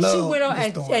And love she went on, Miss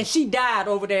and Thornton. she died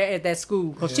over there at that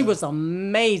school because she Yeah. was an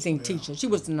amazing teacher. She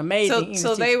was an amazing English so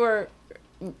teacher. they were.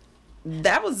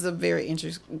 That was a very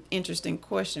interesting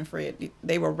question, Fred.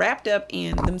 They were wrapped up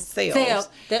in themselves,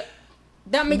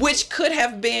 That means which could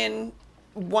have been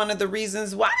one of the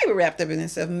reasons why they were wrapped up in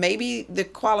themselves. Maybe the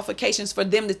qualifications for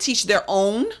them to teach their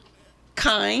own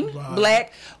kind, Right.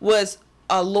 black, was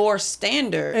a lower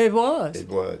standard. it was. It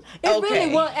was. It Okay.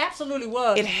 really was. Absolutely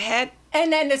was. It had.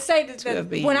 And then to say To that have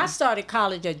been. when I started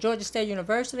college at Georgia State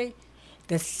University,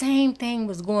 the same thing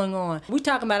was going on. We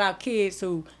talking about our kids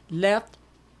who left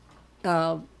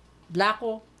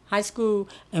Blackwell High School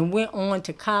and went on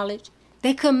to college.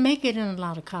 They couldn't make it in a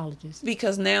lot of colleges.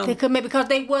 Because now They couldn't make because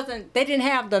they didn't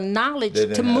have the knowledge They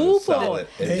didn't to have a move solid forward.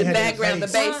 They the had the background, the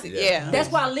base. basic, Yeah. yeah. That's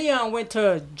why Leon went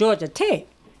to Georgia Tech.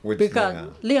 Which because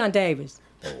Leon Davis.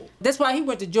 That's why he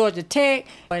went to Georgia Tech,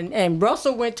 and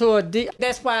Russell went to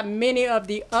that's why many of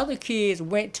the other kids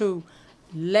went to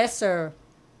lesser,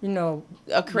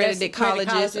 Accredited lesser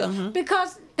colleges,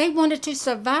 because they wanted to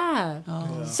survive.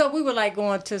 Oh. So we were like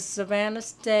going to Savannah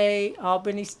State,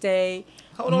 Albany State.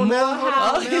 Hold on now,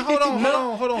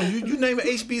 Morehouse. hold on. You name it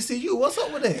HBCU. What's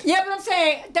up with that? Yeah, but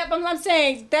I'm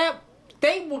saying that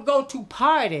they would go to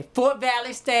party. Fort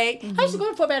Valley State. I used to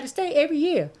go to Fort Valley State every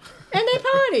year. And they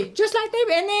party just like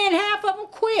and then half of them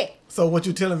quit. So what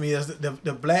you're telling me is that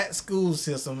the black school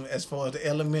system, as far as the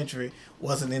elementary,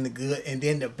 wasn't any good, and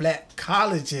then the black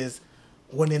colleges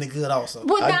weren't any good also.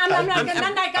 Well, I I'm not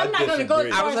going to go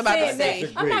disagree. to I was far about to saying say.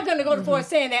 that. I'm not going to go to far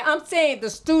saying that. I'm saying the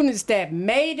students that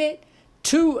made it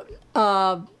to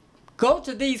go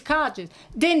to these colleges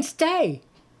didn't stay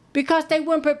because they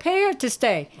weren't prepared to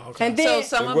stay. Okay. And then,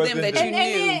 So some It of them that wasn't you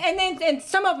the- knew. and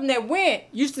some of them that went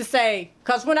used to say,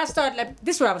 because when I started,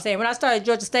 this is what I was saying, when I started at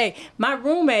Georgia State, my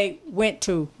roommate went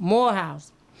to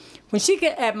Morehouse. When she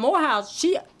got at Morehouse,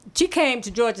 she came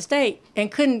to Georgia State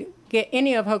and couldn't get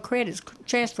any of her credits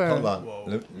transferred. Hold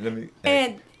on. Let me.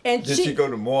 And Did she go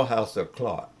to Morehouse or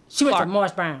Clark? she went to Clark.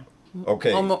 Morris Brown.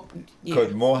 Okay. Yeah.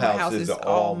 Because Morehouse is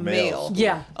all male. school.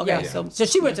 Yeah. Okay, yeah. so-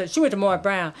 she went to Morris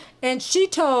Brown, and she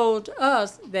told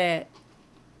us that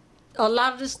a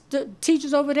lot of the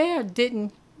teachers over there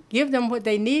didn't give them what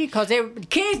they needed because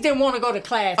kids didn't want to go to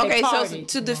class. They Okay, so partied.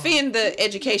 to defend the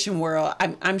education world,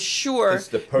 I'm sure It's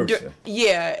the person.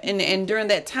 and during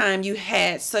that time you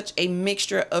had such a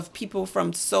mixture of people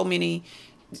from so many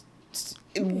walks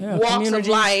of communities.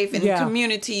 life and Yeah.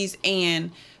 communities,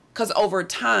 and because over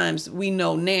times we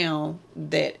know now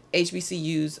that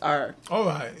HBCUs are All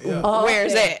right. Yeah. Oh, where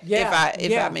is okay. that, Yeah,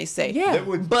 if yeah. I may say. Yeah. That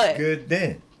was But- good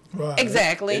then. Right.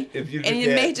 Exactly. If you And look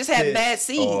you may at just have Pitt bad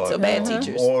seeds or bad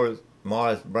teachers.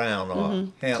 Morris Brown or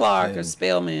Hampton, Clark or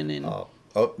Spelman and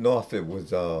up north it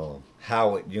was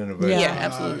Howard University. Yeah,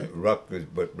 absolutely. Rutgers,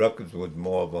 but Rutgers was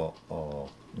more of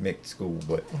a mixed school.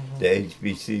 But the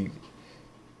HBC,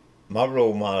 my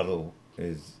role model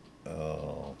is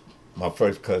my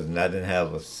first cousin. I didn't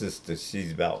have a sister.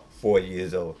 She's about 4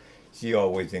 years old. She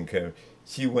always encouraged.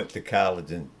 She went to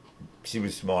college and she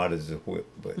was smart as a whip,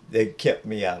 but they kept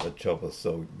me out of trouble.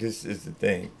 So this is the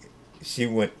thing. She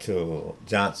went to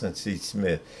Johnson C.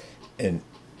 Smith, and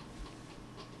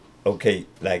okay,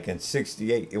 like in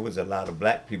 '68, it was a lot of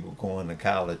black people going to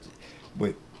college,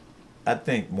 but I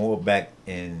think more back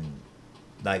in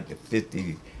like the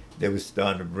 '50s, they were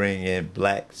starting to bring in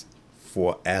blacks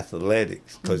for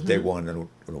athletics because they wanted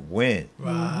to win.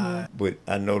 Right. But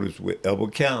I noticed with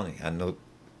Elbert County, I know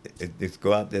if they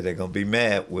go out there, they're gonna be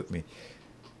mad with me.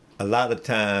 A lot of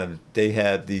times they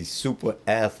have these super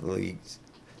athletes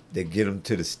that get them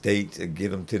to the states and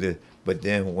get them to the. But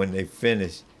then when they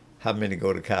finish, how many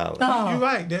go to college? Oh. You're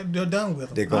right. They're done with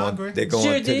them. They're going. I agree. They're going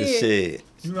Sure to the did. shed.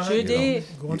 You're right. Sure you know, did.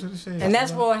 Going to the shed. And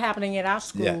that's what happening at our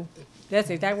school. Yeah. That's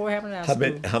exactly what happened at How our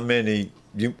many?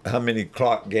 school. How many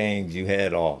Clark Gaines you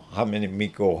had, or how many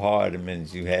Miko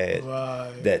Hardemans you had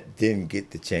Right. that didn't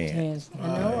get the chance? Yes, I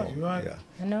know Right. it. You're right. Yeah,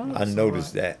 I know I it.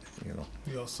 noticed that. You know.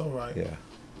 You're so right. Yeah.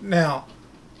 Now,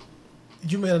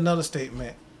 you made another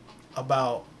statement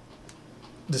about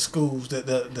the schools,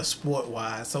 the sport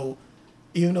wise. So,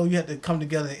 even though you had to come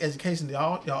together in education,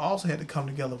 y'all also had to come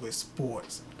together with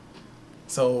sports.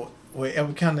 So,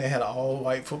 wherever county had an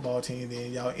all-white football team,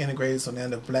 then y'all integrated. So now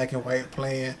the black and white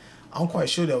playing. I'm quite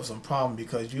sure there was some problem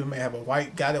because you may have a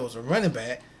white guy that was a running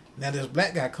back. Now this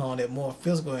black guy come that more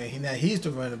physical, and he's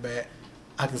the running back.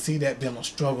 I can see that being a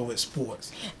struggle with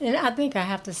sports. And I think I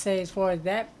have to say, as far as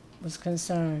that was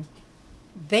concerned,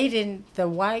 the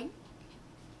white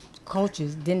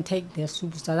coaches didn't take their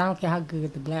superstars. I don't care how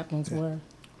good the black ones were.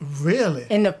 Really?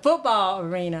 In the football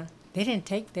arena, they didn't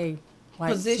take their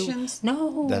white Positions?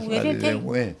 No, That's why they didn't didn't take.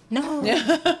 win. No,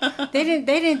 they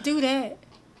didn't do that.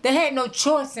 They had no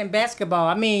choice in basketball.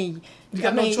 I mean, You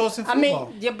got no choice in I mean,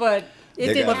 football. yeah, but it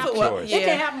They didn't got happen. no choice. It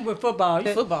didn't happen with football.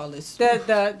 football is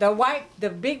The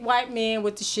big white men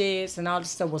with the sheds and all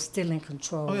this stuff was still in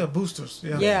control. Oh yeah, boosters.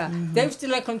 Yeah. Yeah, they were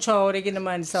still in control. They getting the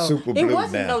money, so Super it blue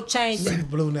wasn't now. no change. Super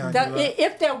blue now. The- you're right.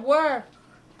 If there were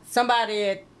somebody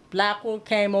at Blackwood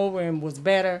came over and was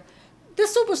better, the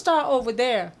superstar over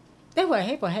there, they were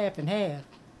half and half.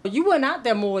 You weren't out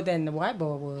there more than the white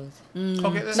boy was.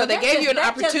 Okay, let's, So they That gave just- you an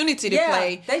that just- opportunity to yeah,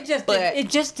 play, They just but- didn't, it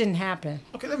just didn't happen.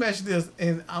 okay, let me ask you this,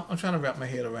 and I'm trying to wrap my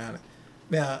head around it.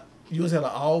 Now, you was at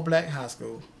an all-black high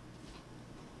school.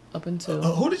 up until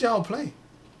Who did y'all play?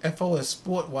 As far as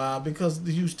sport-wise, because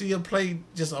do you still play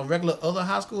just a regular other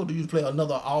high school, or do you play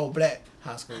another all-black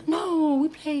high school? No, we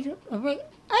played.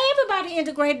 Everybody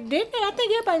integrated, didn't they? I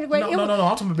think everybody integrated. No, no. I'm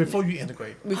talking about before you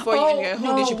integrate. before you integrate,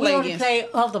 who did you play we only against? played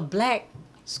other black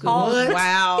School. What?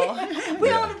 Wow. We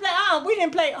only play. We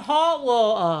didn't play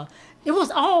Hardwell. It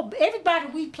was all. Everybody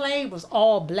we played was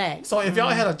all black. So if y'all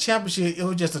had a championship, it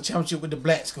was just a championship with the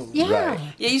black school. Yeah. Right.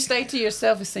 Yeah, you stayed to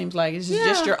yourself. It seems like it's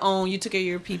just your own. You took care of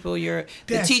your people. The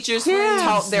That's teachers crazy.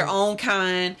 taught their own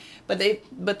kind. But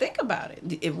think about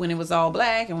it. When it was all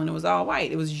black and when it was all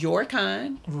white, it was your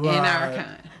kind and our Right.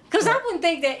 kind. Because I wouldn't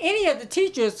think that any of the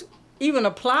teachers even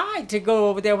applied to go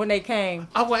over there when they came.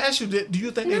 I will ask you, do you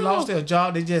think they No. lost their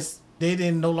job? They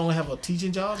didn't no longer have a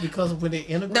teaching job because of when they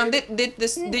integrated?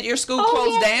 Now, did your school Oh,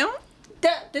 close yeah.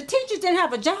 down? The teachers didn't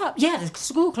have a job. Yeah, the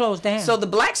school closed down. So the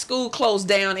black school closed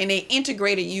down and they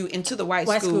integrated you into the white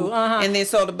White school. school, uh-huh. And then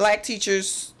so the black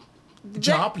teachers.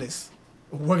 Jobless,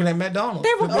 working at McDonald's.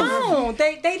 they were gone.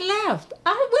 They left.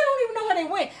 We don't even know where they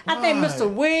went. I think Right.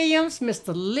 Mr. Williams,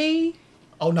 Mr. Lee.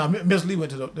 Oh no, Miss Lee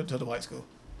went to the white school.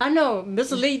 I know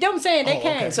Mr. Lee. Them saying they Oh,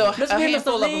 came. okay. So a Mr. Lee, Mr.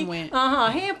 handful of Lee, them went.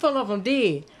 A handful of them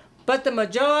did, but the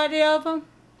majority of them.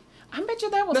 I bet you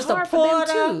that was Mr. hard Porter.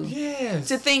 for them too. Yes.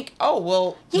 To think, oh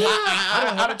well, Yeah. I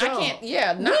don't have a I job. can't.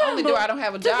 Yeah, not We don't only know- do I don't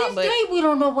have a to job, this but day, we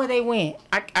don't know where they went.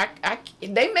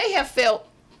 they may have felt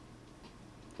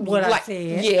What like, I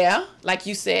said. yeah, like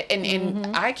you said,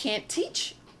 and I can't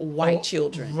teach white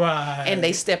children, Right. and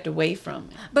they stepped away from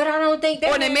it, But I don't think they.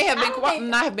 or they may have I been don't think-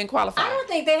 not have been qualified. I don't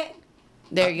think they.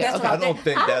 There you go. That's Okay. what I don't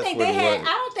think that's think what they it had. was.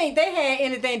 I don't think they had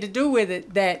anything to do with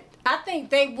it. That I think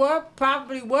they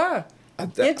probably were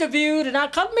interviewed, and I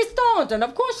called Miss Thornton.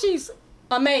 Of course, she's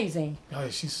amazing. Oh,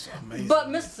 she's amazing. But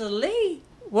Mr. Lee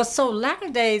was so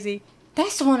lackadaisy.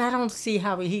 That's the one I don't see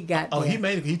how he got Oh, there. he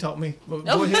made it. He taught me. Well,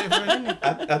 go ahead,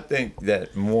 Freddie. I think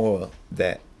that more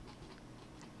that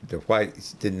the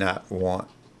whites did not want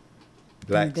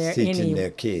blacks There teaching any- their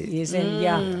kids. Is in,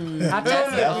 yeah. I told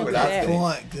That's you what that. I think.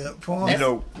 Point. Good point. You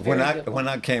know, when very I good when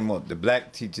I came up, the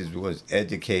black teachers was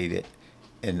educated,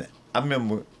 and I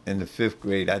remember in the 5th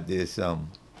grade I did something,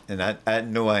 and I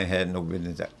know I had no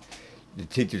business. The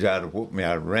teacher tried to whoop me.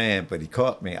 I ran, but he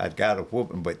caught me. I got a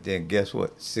whooping, but then guess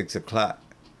what? 6 o'clock,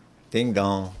 ding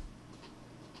dong.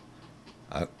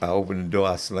 I opened the door.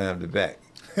 I slammed it back.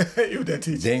 You were that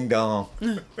teacher. Ding dong.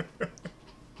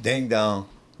 Ding dong.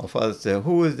 My father said,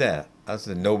 "Who is that?" I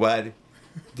said, "Nobody."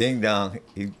 Ding dong.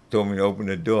 He told me to open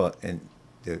the door, and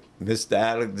Mr.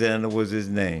 Alexander was his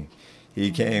name. He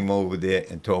came over there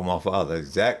and told my father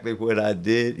exactly what I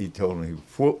did. He told him he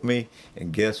whooped me,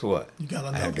 and guess what? You got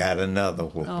another I one. got another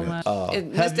whooping. Oh my. Have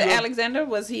Mr. you ever- Alexander,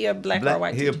 was he a black, or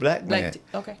white He a teacher? black man.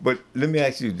 Okay. But let me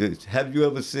ask you this: have you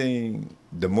ever seen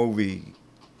the movie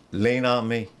Lean on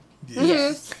Me?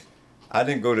 Yes. I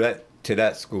didn't go to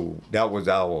that school. That was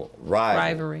our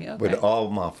Rivalry, okay. But all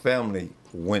my family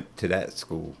went to that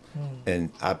school,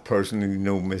 and I personally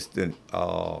knew Mr.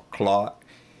 Clark.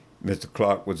 Mr.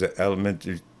 Clark was an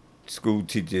elementary school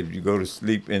teacher. If you go to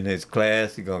sleep in his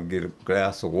class, he's gonna get a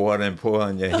glass of water and pour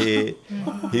on your head.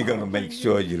 He's gonna make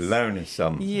sure you're learning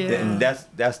something. Yeah. And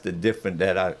that's the difference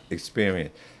that I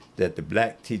experienced. That the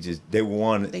black teachers, they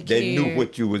knew cared.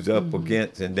 what you was up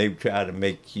against, and they try to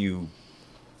make you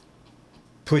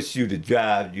push you to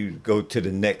drive you to go to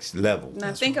the next level.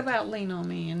 Now think about Lean on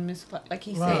Me and Miss Clark. Like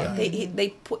he Right. said, they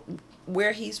put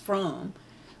where he's from,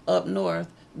 up north.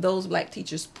 Those black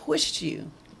teachers pushed you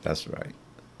That's right.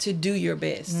 to do your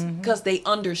best because they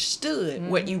understood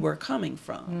what you were coming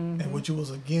from And what you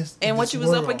was against. and in what this you was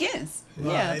up world. against.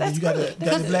 Right. Yeah, And that's you got good. the,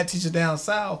 got the black teacher down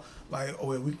south. Like,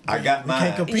 oh, we I got we mine.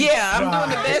 can't compete. Yeah, I'm doing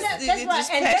the Right. best. That's It right.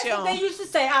 just And pat that's you what on. they used to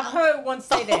say. I've heard one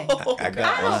say that. I got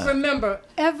I don't mine. remember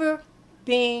ever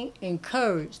being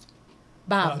encouraged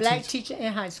by By a a black teacher. teacher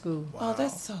in high school. Oh,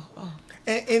 that's so. Oh.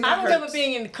 And I remember hurts.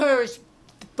 being encouraged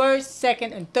first,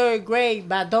 second, and third grade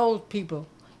by those people.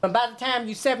 But by the time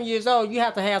you're 7 years old, you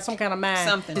have to have some kind of mind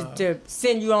Something. to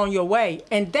send you on your way.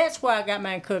 And that's where I got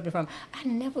my encouragement from. I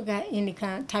never got any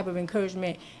type of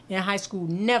encouragement in high school.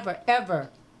 Never, ever.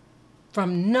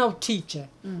 From no teacher.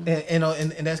 And you know,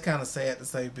 and that's kind of sad to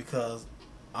say because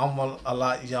I'm a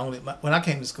lot younger. When I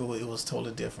came to school, it was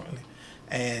totally differently,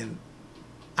 and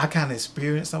I kind of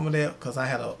experienced some of that because I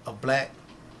had a black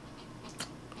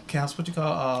counselor. What you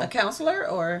call A counselor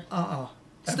or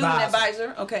student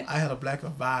advisor? Okay. I had a black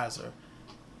advisor,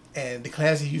 and the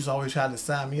class he used to always try to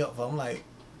sign me up for. I'm like,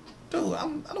 dude, I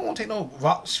don't want to take no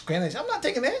rock Spanish. I'm not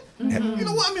taking that. You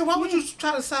know what I mean? Why would you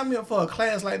try to sign me up for a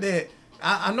class like that?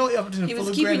 I know Everton He full was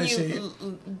of keeping granite shit.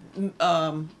 you,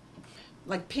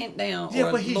 like pinned down Yeah,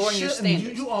 or but he lowering your shouldn't.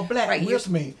 standards. You are black Right, with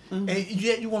you're- me, and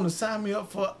yet you want to sign me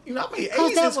up for I made Because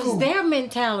A's that in school. was their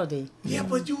mentality. Yeah,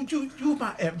 but you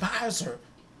my advisor.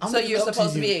 I'm So looking you're up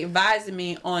supposed to you. be advising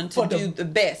me on to For the- do the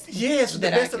best. Yes, the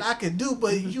best that I could. could do,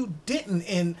 but you didn't.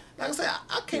 And like I said,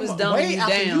 I came was up dumbing way you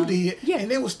after down. you did, Yeah.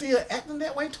 and they were still acting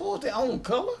that way towards their own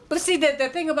color. But see, the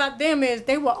thing about them is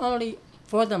they were only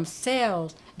for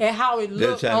themselves and how it They're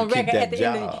looked trying to on keep record that at the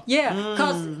end of the job.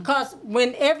 yeah. Cause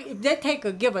when if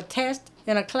they give a test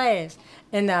in a class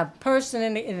and the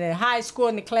person in the high score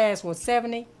in the class was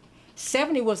 70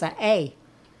 was an A.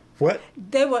 What?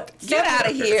 They were Get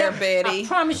outta here, Betty. I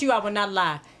promise you, I will not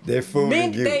lie. They're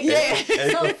fooling you. Yeah.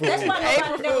 So April that's Fool. why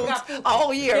April nobody never Fools got fooled.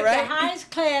 all year, If right? the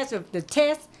highest class of the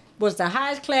test was the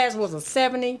highest class was a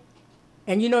 70,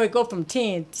 and you know it go from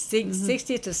 10,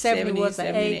 60 to 70 was an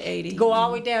 70 A, to 80. go all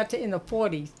the way down to in the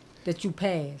 40s that you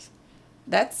pass.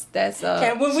 That's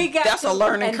And when we got that's to, a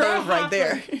learning and curve that right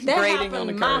there. happened- That Grading happened on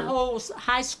the my curve. whole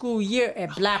high school year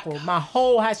at Blackwell. My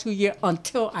whole high school year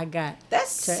until I got.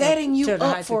 That's to- setting you to the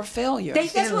high up school. for failure.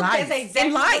 That's In what life. that's exactly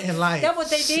In life. In life. That's what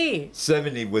they did.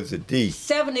 70 was a D.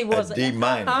 70 was A D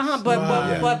minus. But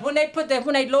Right. but when they put that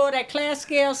when they lower that class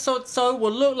scale, so it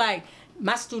will look like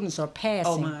my students are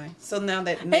passing. Oh my! So now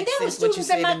that And makes there were sense what you students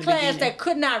said in my in the class beginning. that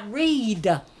could not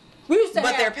read. We used to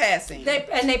But have- they're passing.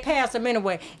 They passed them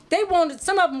anyway.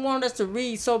 Some of them wanted us to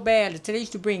read so badly. So they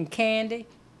used to bring candy,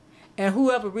 and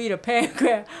whoever read a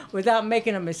paragraph without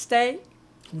making a mistake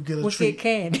We get a would treat. get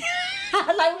candy.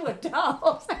 Like we were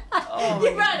dogs.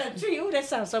 You write a tree. Ooh, that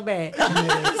sounds so bad.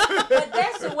 But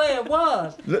that's the way it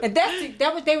was, and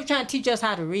that was they were trying to teach us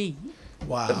how to read.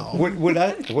 Wow. What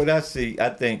I see, I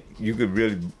think you could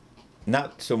really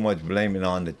not so much blame it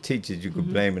on the teachers, you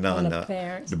could blame it on the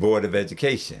parents. the Board of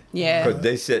Education. Yeah. Because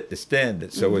they set the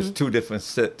standard. So it's two different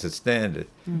sets of standards.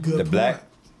 Good the black point.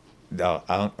 No,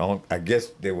 I guess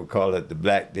they would call it the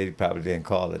black. They probably didn't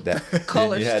call it that. Then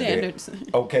Color you had standards.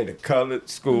 Okay, the colored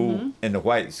school and the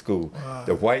white school.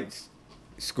 The white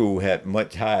school had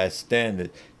much higher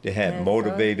standards. They had Yeah,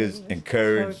 motivators,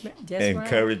 encouragement. That's right.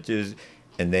 encouragers,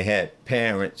 and they had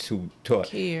parents who taught.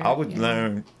 Care, I was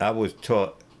yeah. I was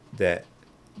taught that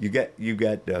you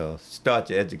got to start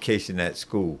your education at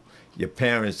school. Your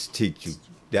parents teach you.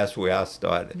 That's where I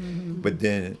started. But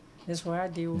then That's what I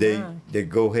did with they mine. they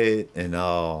go ahead and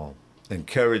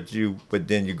encourage you, but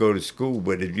then you go to school.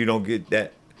 But if you don't get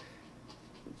that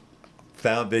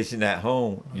foundation at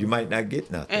home, you might not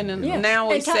get nothing. And then you know? now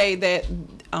we And ta- say that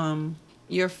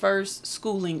your first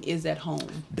schooling is at home.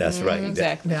 That's right.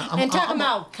 Exactly. Now, And talking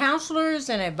about counselors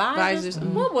and advisors,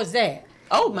 Advisors, what was that?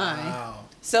 Oh my. Wow.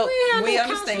 So ain't we no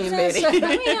understand, counselors Betty.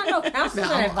 and- We ain't no counselors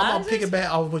Now, and I'm gonna advisors. piggyback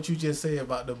off what you just said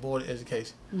about the board of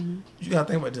education. You gotta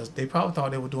think about this. They probably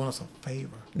thought they were doing us a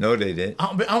favor. No, they didn't.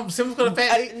 I'm simply gonna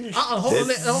fact.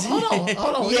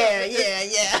 Hold on.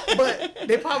 yeah. But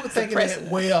they probably thinking that,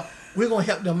 precedent. well, we're gonna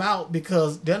help them out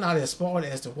because they're not as smart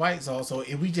as the whites are. So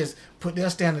if we just put their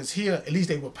standards here, at least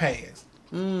they will pass.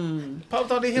 Probably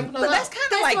thought they helping us But out. that's kind of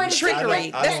That's like what it-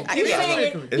 trickery. I don't- You Yeah.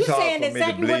 saying It's you hard saying for me to exactly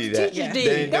what the believe that. teachers They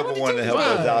did. ain't That's never what the wanted to teachers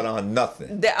help did. us out on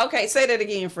nothing. Okay, say that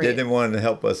again, They Fred. didn't want to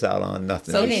help us out on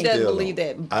nothing. So They he doesn't still believe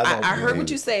that. don't. I don't heard what believe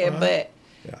you it. said, but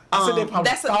Yeah. I said they probably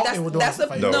that's a thought that's they were doing that's us a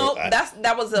a favor. No, no.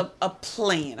 That was a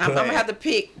plan. I'm gonna Plan. have to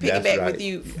piggyback That's right. with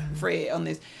you, Fred, on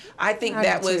this. I think I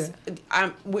that do was.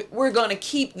 too. We're gonna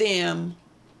keep them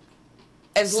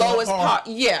as low as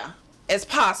Subpar. as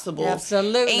possible.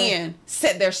 Absolutely. And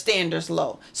set their standards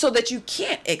low so that you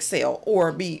can't excel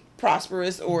or be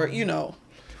prosperous or Where It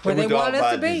they was all want us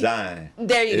by to be. design.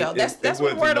 There you go. That's what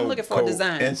wasn't word I'm looking for,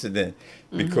 design. Incident,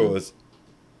 because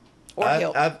or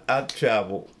help. I've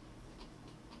traveled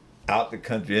out the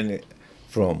country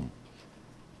from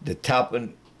the top of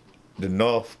the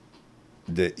north,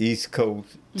 the east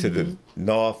coast to the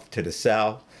north to the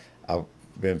south. I've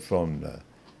been from the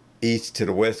east to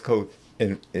the west coast.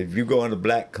 And if you go in the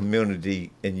black community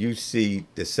and you see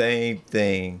the same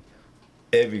thing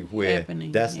everywhere,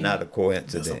 Happening, that's yeah. not a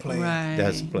coincidence. That's a plan. Right.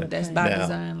 That's a plan. That's by Now,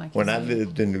 design, like you when I said.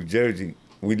 lived in New Jersey,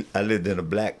 I lived in a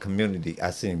black community.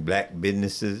 I seen black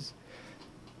businesses.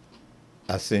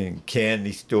 I seen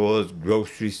candy stores,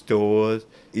 grocery stores,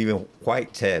 even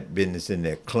whites had business in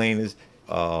there. Cleaners,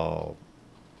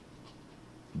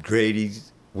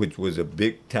 Grady's, which was a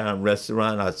big time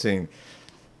restaurant. I seen,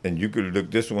 and you could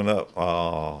look this one up.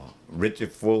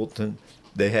 Richard Fulton.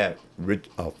 They had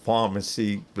a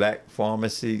pharmacy, black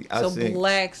pharmacy. I So seen,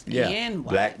 blacks and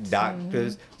black whites.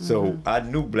 doctors. So I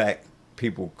knew black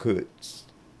people could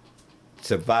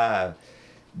survive,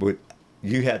 but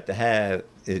you had to have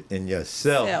it in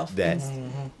yourself Self, that.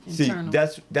 See, internal.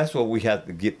 that's what we have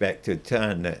to get back to,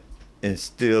 trying to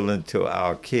instill into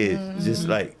our kids. Just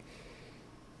like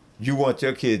you want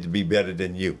your kids to be better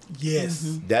than you.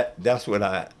 Yes. That's what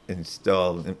I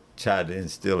install and try to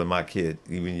instill in my kids,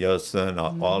 even your son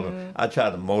or all of them. I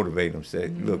try to motivate them, say,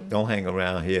 look, don't hang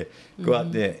around here. Go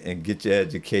out there and get your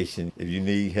education. If you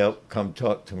need help, come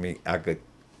talk to me.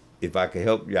 If I can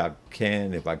help you, I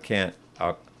can. If I can't,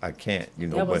 I can't,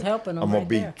 That was but helping 'em I'm gonna right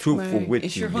be there. truthful Right. with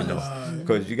It you, sure you know, was.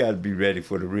 because you got to be ready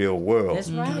for the real world. That's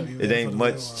right. It ain't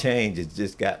much change. It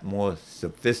just got more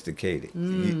sophisticated.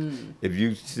 If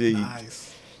you see,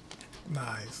 Nice.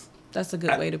 That's a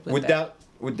good way to put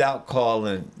without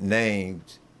calling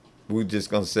names, we're just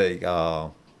gonna say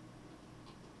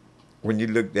when you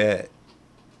looked at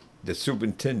the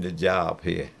superintendent job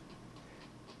here,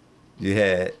 you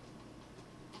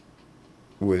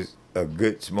was a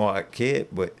good smart kid,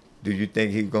 but do you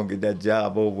think he's gonna get that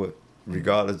job over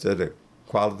regardless of the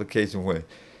qualification when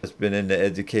it's been in the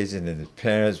education and his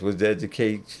parents was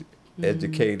educators?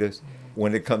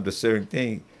 When it comes to certain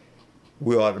things,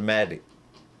 we automatic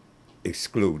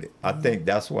excluded. I think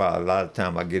that's why a lot of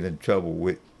time I get in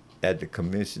trouble at the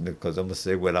commissioner, because I'm gonna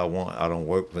say what I want. I don't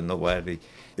work for nobody.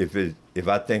 If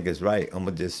I think it's right, I'm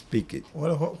gonna just speak it.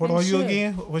 What are you Sure.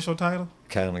 again? What's your title?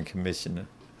 County commissioner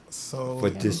So, for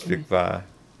District 5.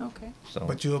 Okay. So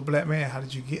but you're a black man. How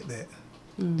did you get that?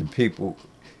 the people,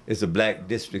 it's a black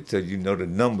district, so you know the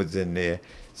numbers in there.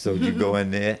 So you go in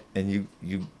there and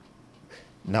you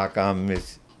knock on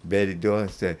Miss Betty door and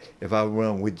say, if I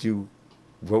run, would you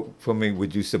vote for me?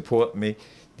 Would you support me?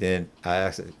 Then I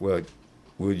asked her, well,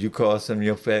 will you call some of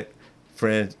your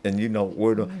friends? And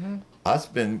word on. I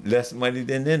spend less money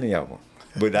than any of them,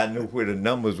 but I knew where the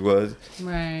numbers was.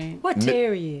 Right. What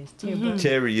Terry is? Terry Burton.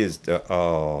 Terry is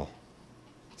the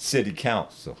city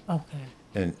council. Okay.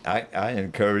 And I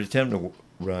encouraged him to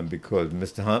run because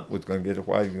Mr. Hunt was going to get it.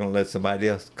 Why he's going to let somebody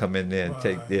else come in there and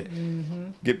take Right.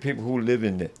 that? Get people who live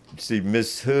in it. See,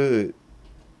 Miss Hood,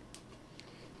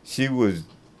 she was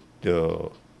the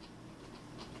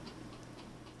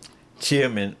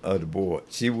chairman of the board.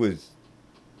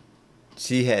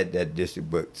 She had that district,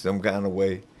 but some kind of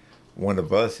way, one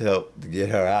of us helped to get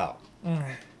her out.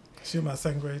 She was my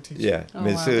second grade teacher. Yeah, Oh,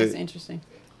 Miss wow, Hood. that's interesting.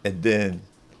 And then,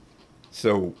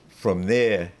 so from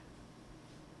there,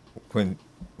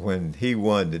 when he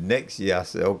won the next year, I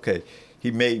said, okay, he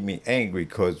made me angry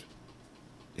because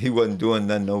he wasn't doing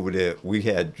nothing over there. We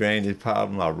had drainage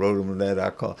problem. I wrote him a letter. I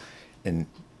called, and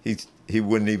he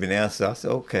wouldn't even answer. I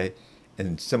said, okay.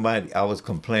 And I was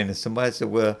complaining. Somebody said,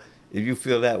 well, if you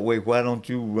feel that way, why don't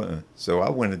you run? So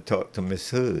I went and talked to Miss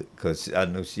Hood because I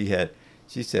know she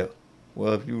said,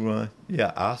 well, if you run,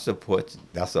 yeah, I'll support you.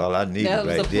 That's all I needed That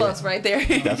was right a there. plus right there.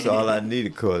 That's all I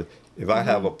needed because if I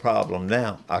have a problem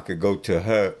now, I could go to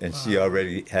her and she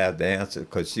already had the answer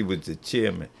because she was the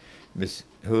chairman. Miss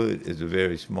Hood is a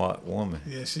very smart woman.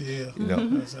 Yeah, she is. You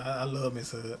know. I love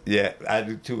Miss Hood. Yeah, I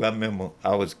do too. I remember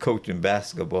I was coaching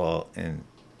basketball and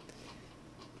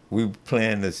we were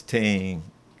playing this team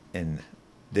and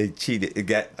they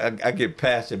cheated. I get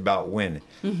passionate about winning.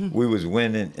 We was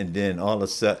winning and then all of a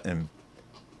sudden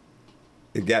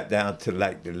it got down to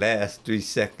like the last 3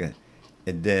 seconds.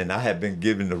 And then I had been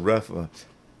giving the ref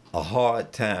a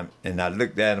hard time. And I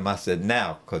looked at him, I said,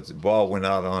 now, because the ball went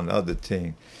out on the other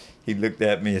team. He looked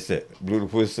at me and said, blew the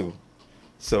whistle.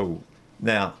 So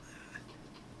now,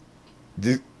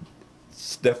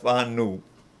 Stefan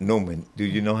Newman, do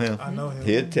you know him? I know him.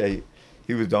 He'll tell you,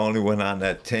 he was the only one on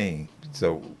that team.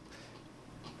 So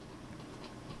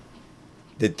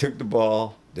they took the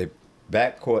ball, they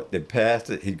backcourt, they passed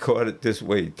it, he caught it this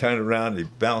way, he turned around, he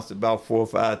bounced about 4 or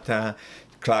 5 times,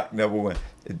 the clock never went.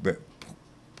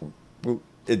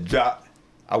 It dropped.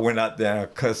 I went out there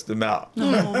and cussed him out.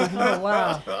 Oh,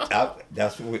 wow.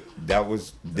 That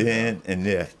was then and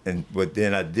there. But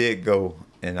then I did go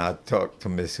and I talked to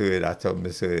Miss Hood. I told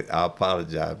Miss Hood I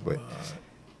apologize, but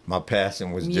my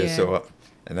passion was just Yeah. so up.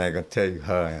 And I ain't gonna tell you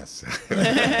her answer.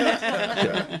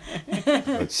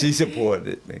 But she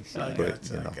supported me. I got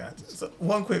you. I got you. So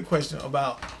one quick question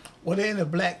about, were there any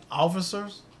black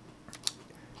officers?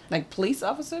 Like police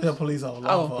officers? The police officers.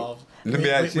 Oh. Let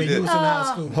me ask you when this. you was in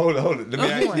high school. Hold on. Let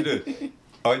me ask you this.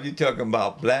 Are you talking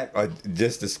about black or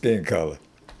just the skin color?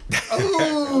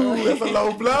 Ooh, that's a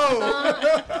low blow.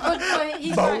 But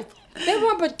he's right. There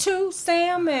were but two,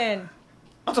 Sam and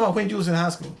I'm talking about when you was in high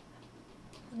school.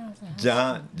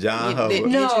 John Did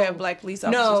Hubbard. you have black police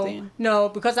officers then? no,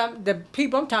 because the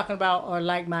people I'm talking about are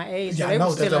like my age. Yeah, so I they know.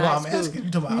 were That's still in why high I'm school. asking.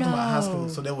 I'm talking about high school.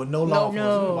 So there were no law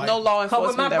enforcement. White. No law Cause when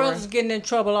my enforcement that brothers were. was getting in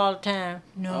trouble all the time.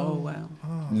 No. Oh wow.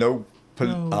 No,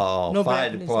 No fire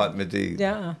black department either.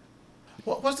 Yeah.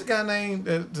 What's the guy named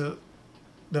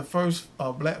the first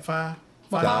black fire?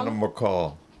 Donald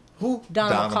McCall. Who?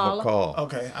 Donald McCullough. McCall.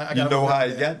 Okay, I You gotta know how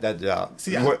remember he that. got that job?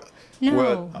 See, No.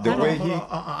 well, the Hold way on, hold he. on.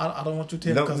 I don't want you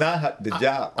to tell No, me 'cause not the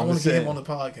job. I I'm want to get saying. him on the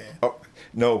podcast. Oh,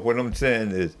 no, what I'm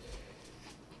saying is,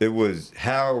 it was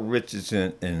Harold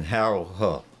Richardson and Harold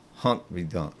Huff, Humphrey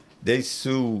Dunk. They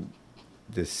sued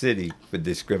the city for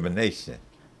discrimination.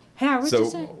 Harold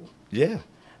Richardson. So, yeah.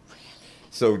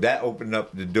 So that opened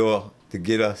up the door to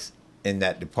get us in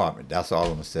that department. That's all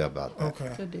I'm gonna say about that.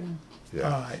 Okay. Good deal. Yeah.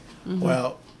 All right.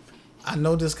 Well, I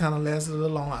know this kind of lasted a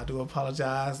little long. I do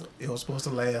apologize. It was supposed to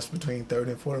last between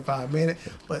 30 and 45 minutes,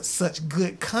 but such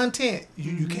good content,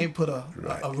 you can't put a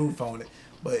roof on it.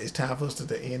 But it's time for us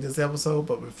to end this episode.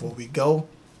 But before we go,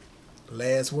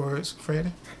 last words,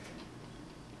 Freddie,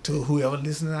 to whoever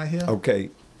listening out here. Okay.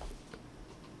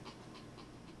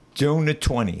 June the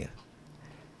 20th,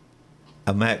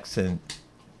 I'm asking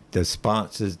the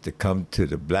sponsors to come to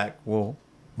the Blackwell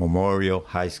Memorial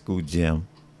High School gym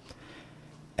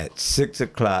at 6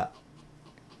 o'clock.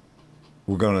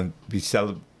 We're going to be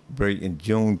celebrating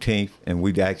Juneteenth, and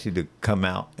we'd actually to come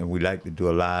out, and we'd like to do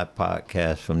a live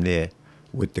podcast from there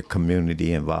with the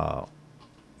community involved.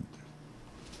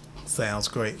 Sounds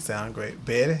great. Sound great.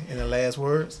 Betty, any last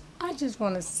words? I just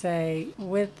want to say,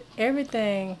 with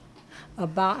everything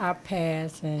about our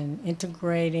past and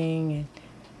integrating, and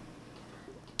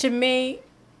to me,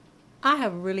 I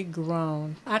have really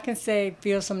grown. I can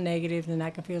feel some negatives and I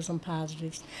can feel some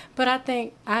positives, but I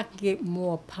think I get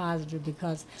more positive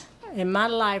because in my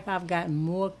life I've gotten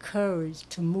more courage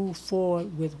to move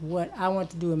forward with what I want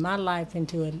to do in my life and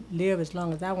to live as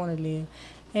long as I want to live,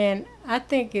 and I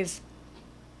think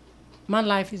my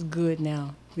life is good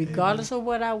now. Regardless of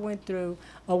what I went through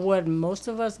or what most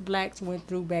of us blacks went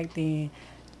through back then,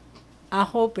 I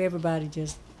hope everybody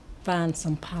just finds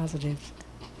some positives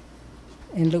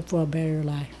and look for a better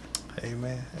life.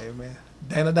 Amen. Amen.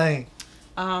 Dana Dane.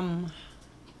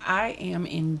 I am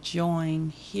enjoying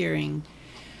hearing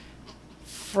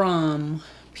from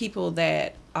people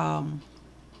that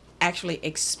actually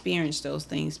experience those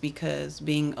things, because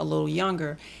being a little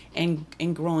younger and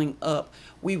growing up,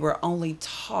 we were only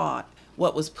taught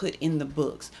what was put in the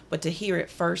books, but to hear it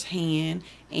firsthand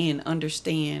and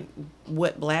understand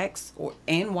what blacks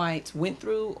and whites went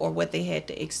through, or what they had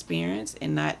to experience,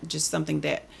 and not just something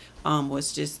that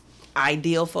was just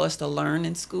ideal for us to learn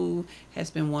in school, has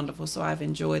been wonderful. So I've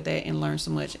enjoyed that and learned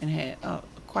so much, and had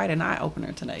quite an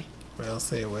eye-opener today. Well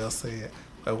said, well said.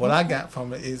 But what I got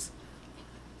from it is,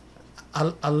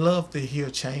 I love to hear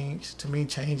change. To me,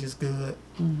 change is good.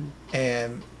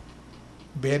 And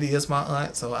Betty is my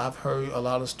aunt, so I've heard a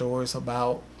lot of stories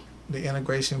about the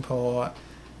integration part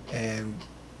and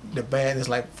the badness,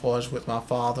 like for us with my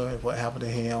father and what happened to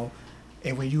him.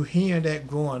 And when you hear that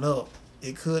growing up,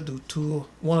 it could do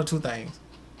one or two things.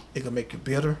 It could make you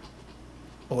bitter,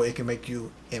 or it can make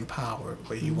you empowered,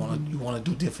 where you want to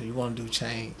do different, you want to do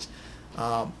change.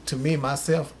 To me,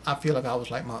 myself, I feel like I was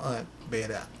like my aunt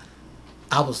Betty.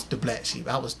 I was the black sheep.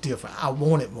 I was different. I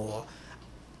wanted more.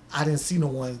 I didn't see no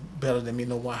one better than me,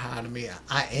 no one higher than me.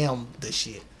 I am the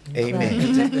shit.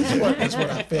 Amen. That's what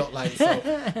I felt like. So,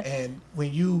 and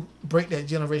when you break that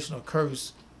generational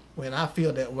curse, when I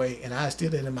feel that way, and I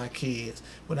instill that in my kids,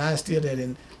 when I instill that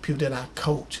in people that I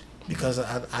coach, because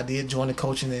I did join the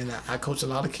coaching, and I coach a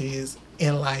lot of kids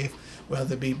in life,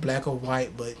 whether it be black or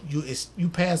white, but you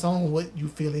pass on what you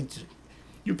feel into.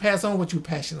 You pass on what you're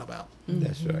passionate about.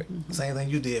 That's right. Same thing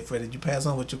you did, Freddie. You pass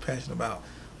on what you're passionate about.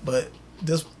 But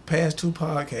this past 2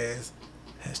 podcasts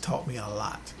has taught me a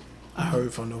lot. I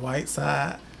heard from the white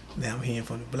side, now I'm hearing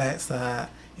from the black side,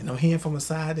 and I'm hearing from a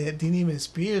side that didn't even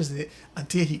experience it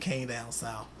until he came down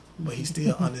south, but he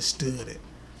still understood it.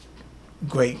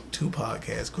 Great 2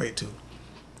 podcasts, great 2.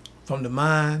 From the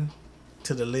mind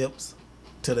to the lips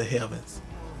to the heavens.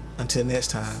 Until next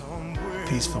time,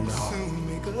 peace from the heart.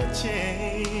 Make a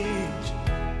change.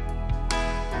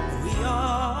 We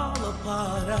all a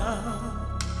part of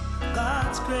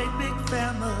God's great big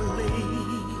family.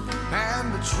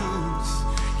 And the truth,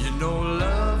 you know,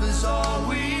 love is all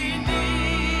we need.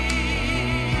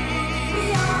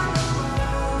 We are the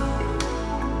world.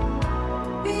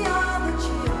 We are the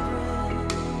children.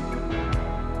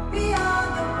 We are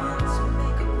the ones who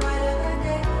make a brighter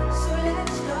day. So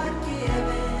let's start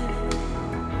giving.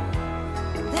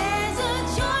 There's a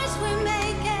choice we're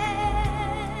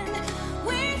making.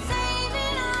 We're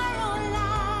saving our own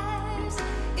lives.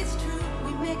 It's true,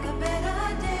 we make a better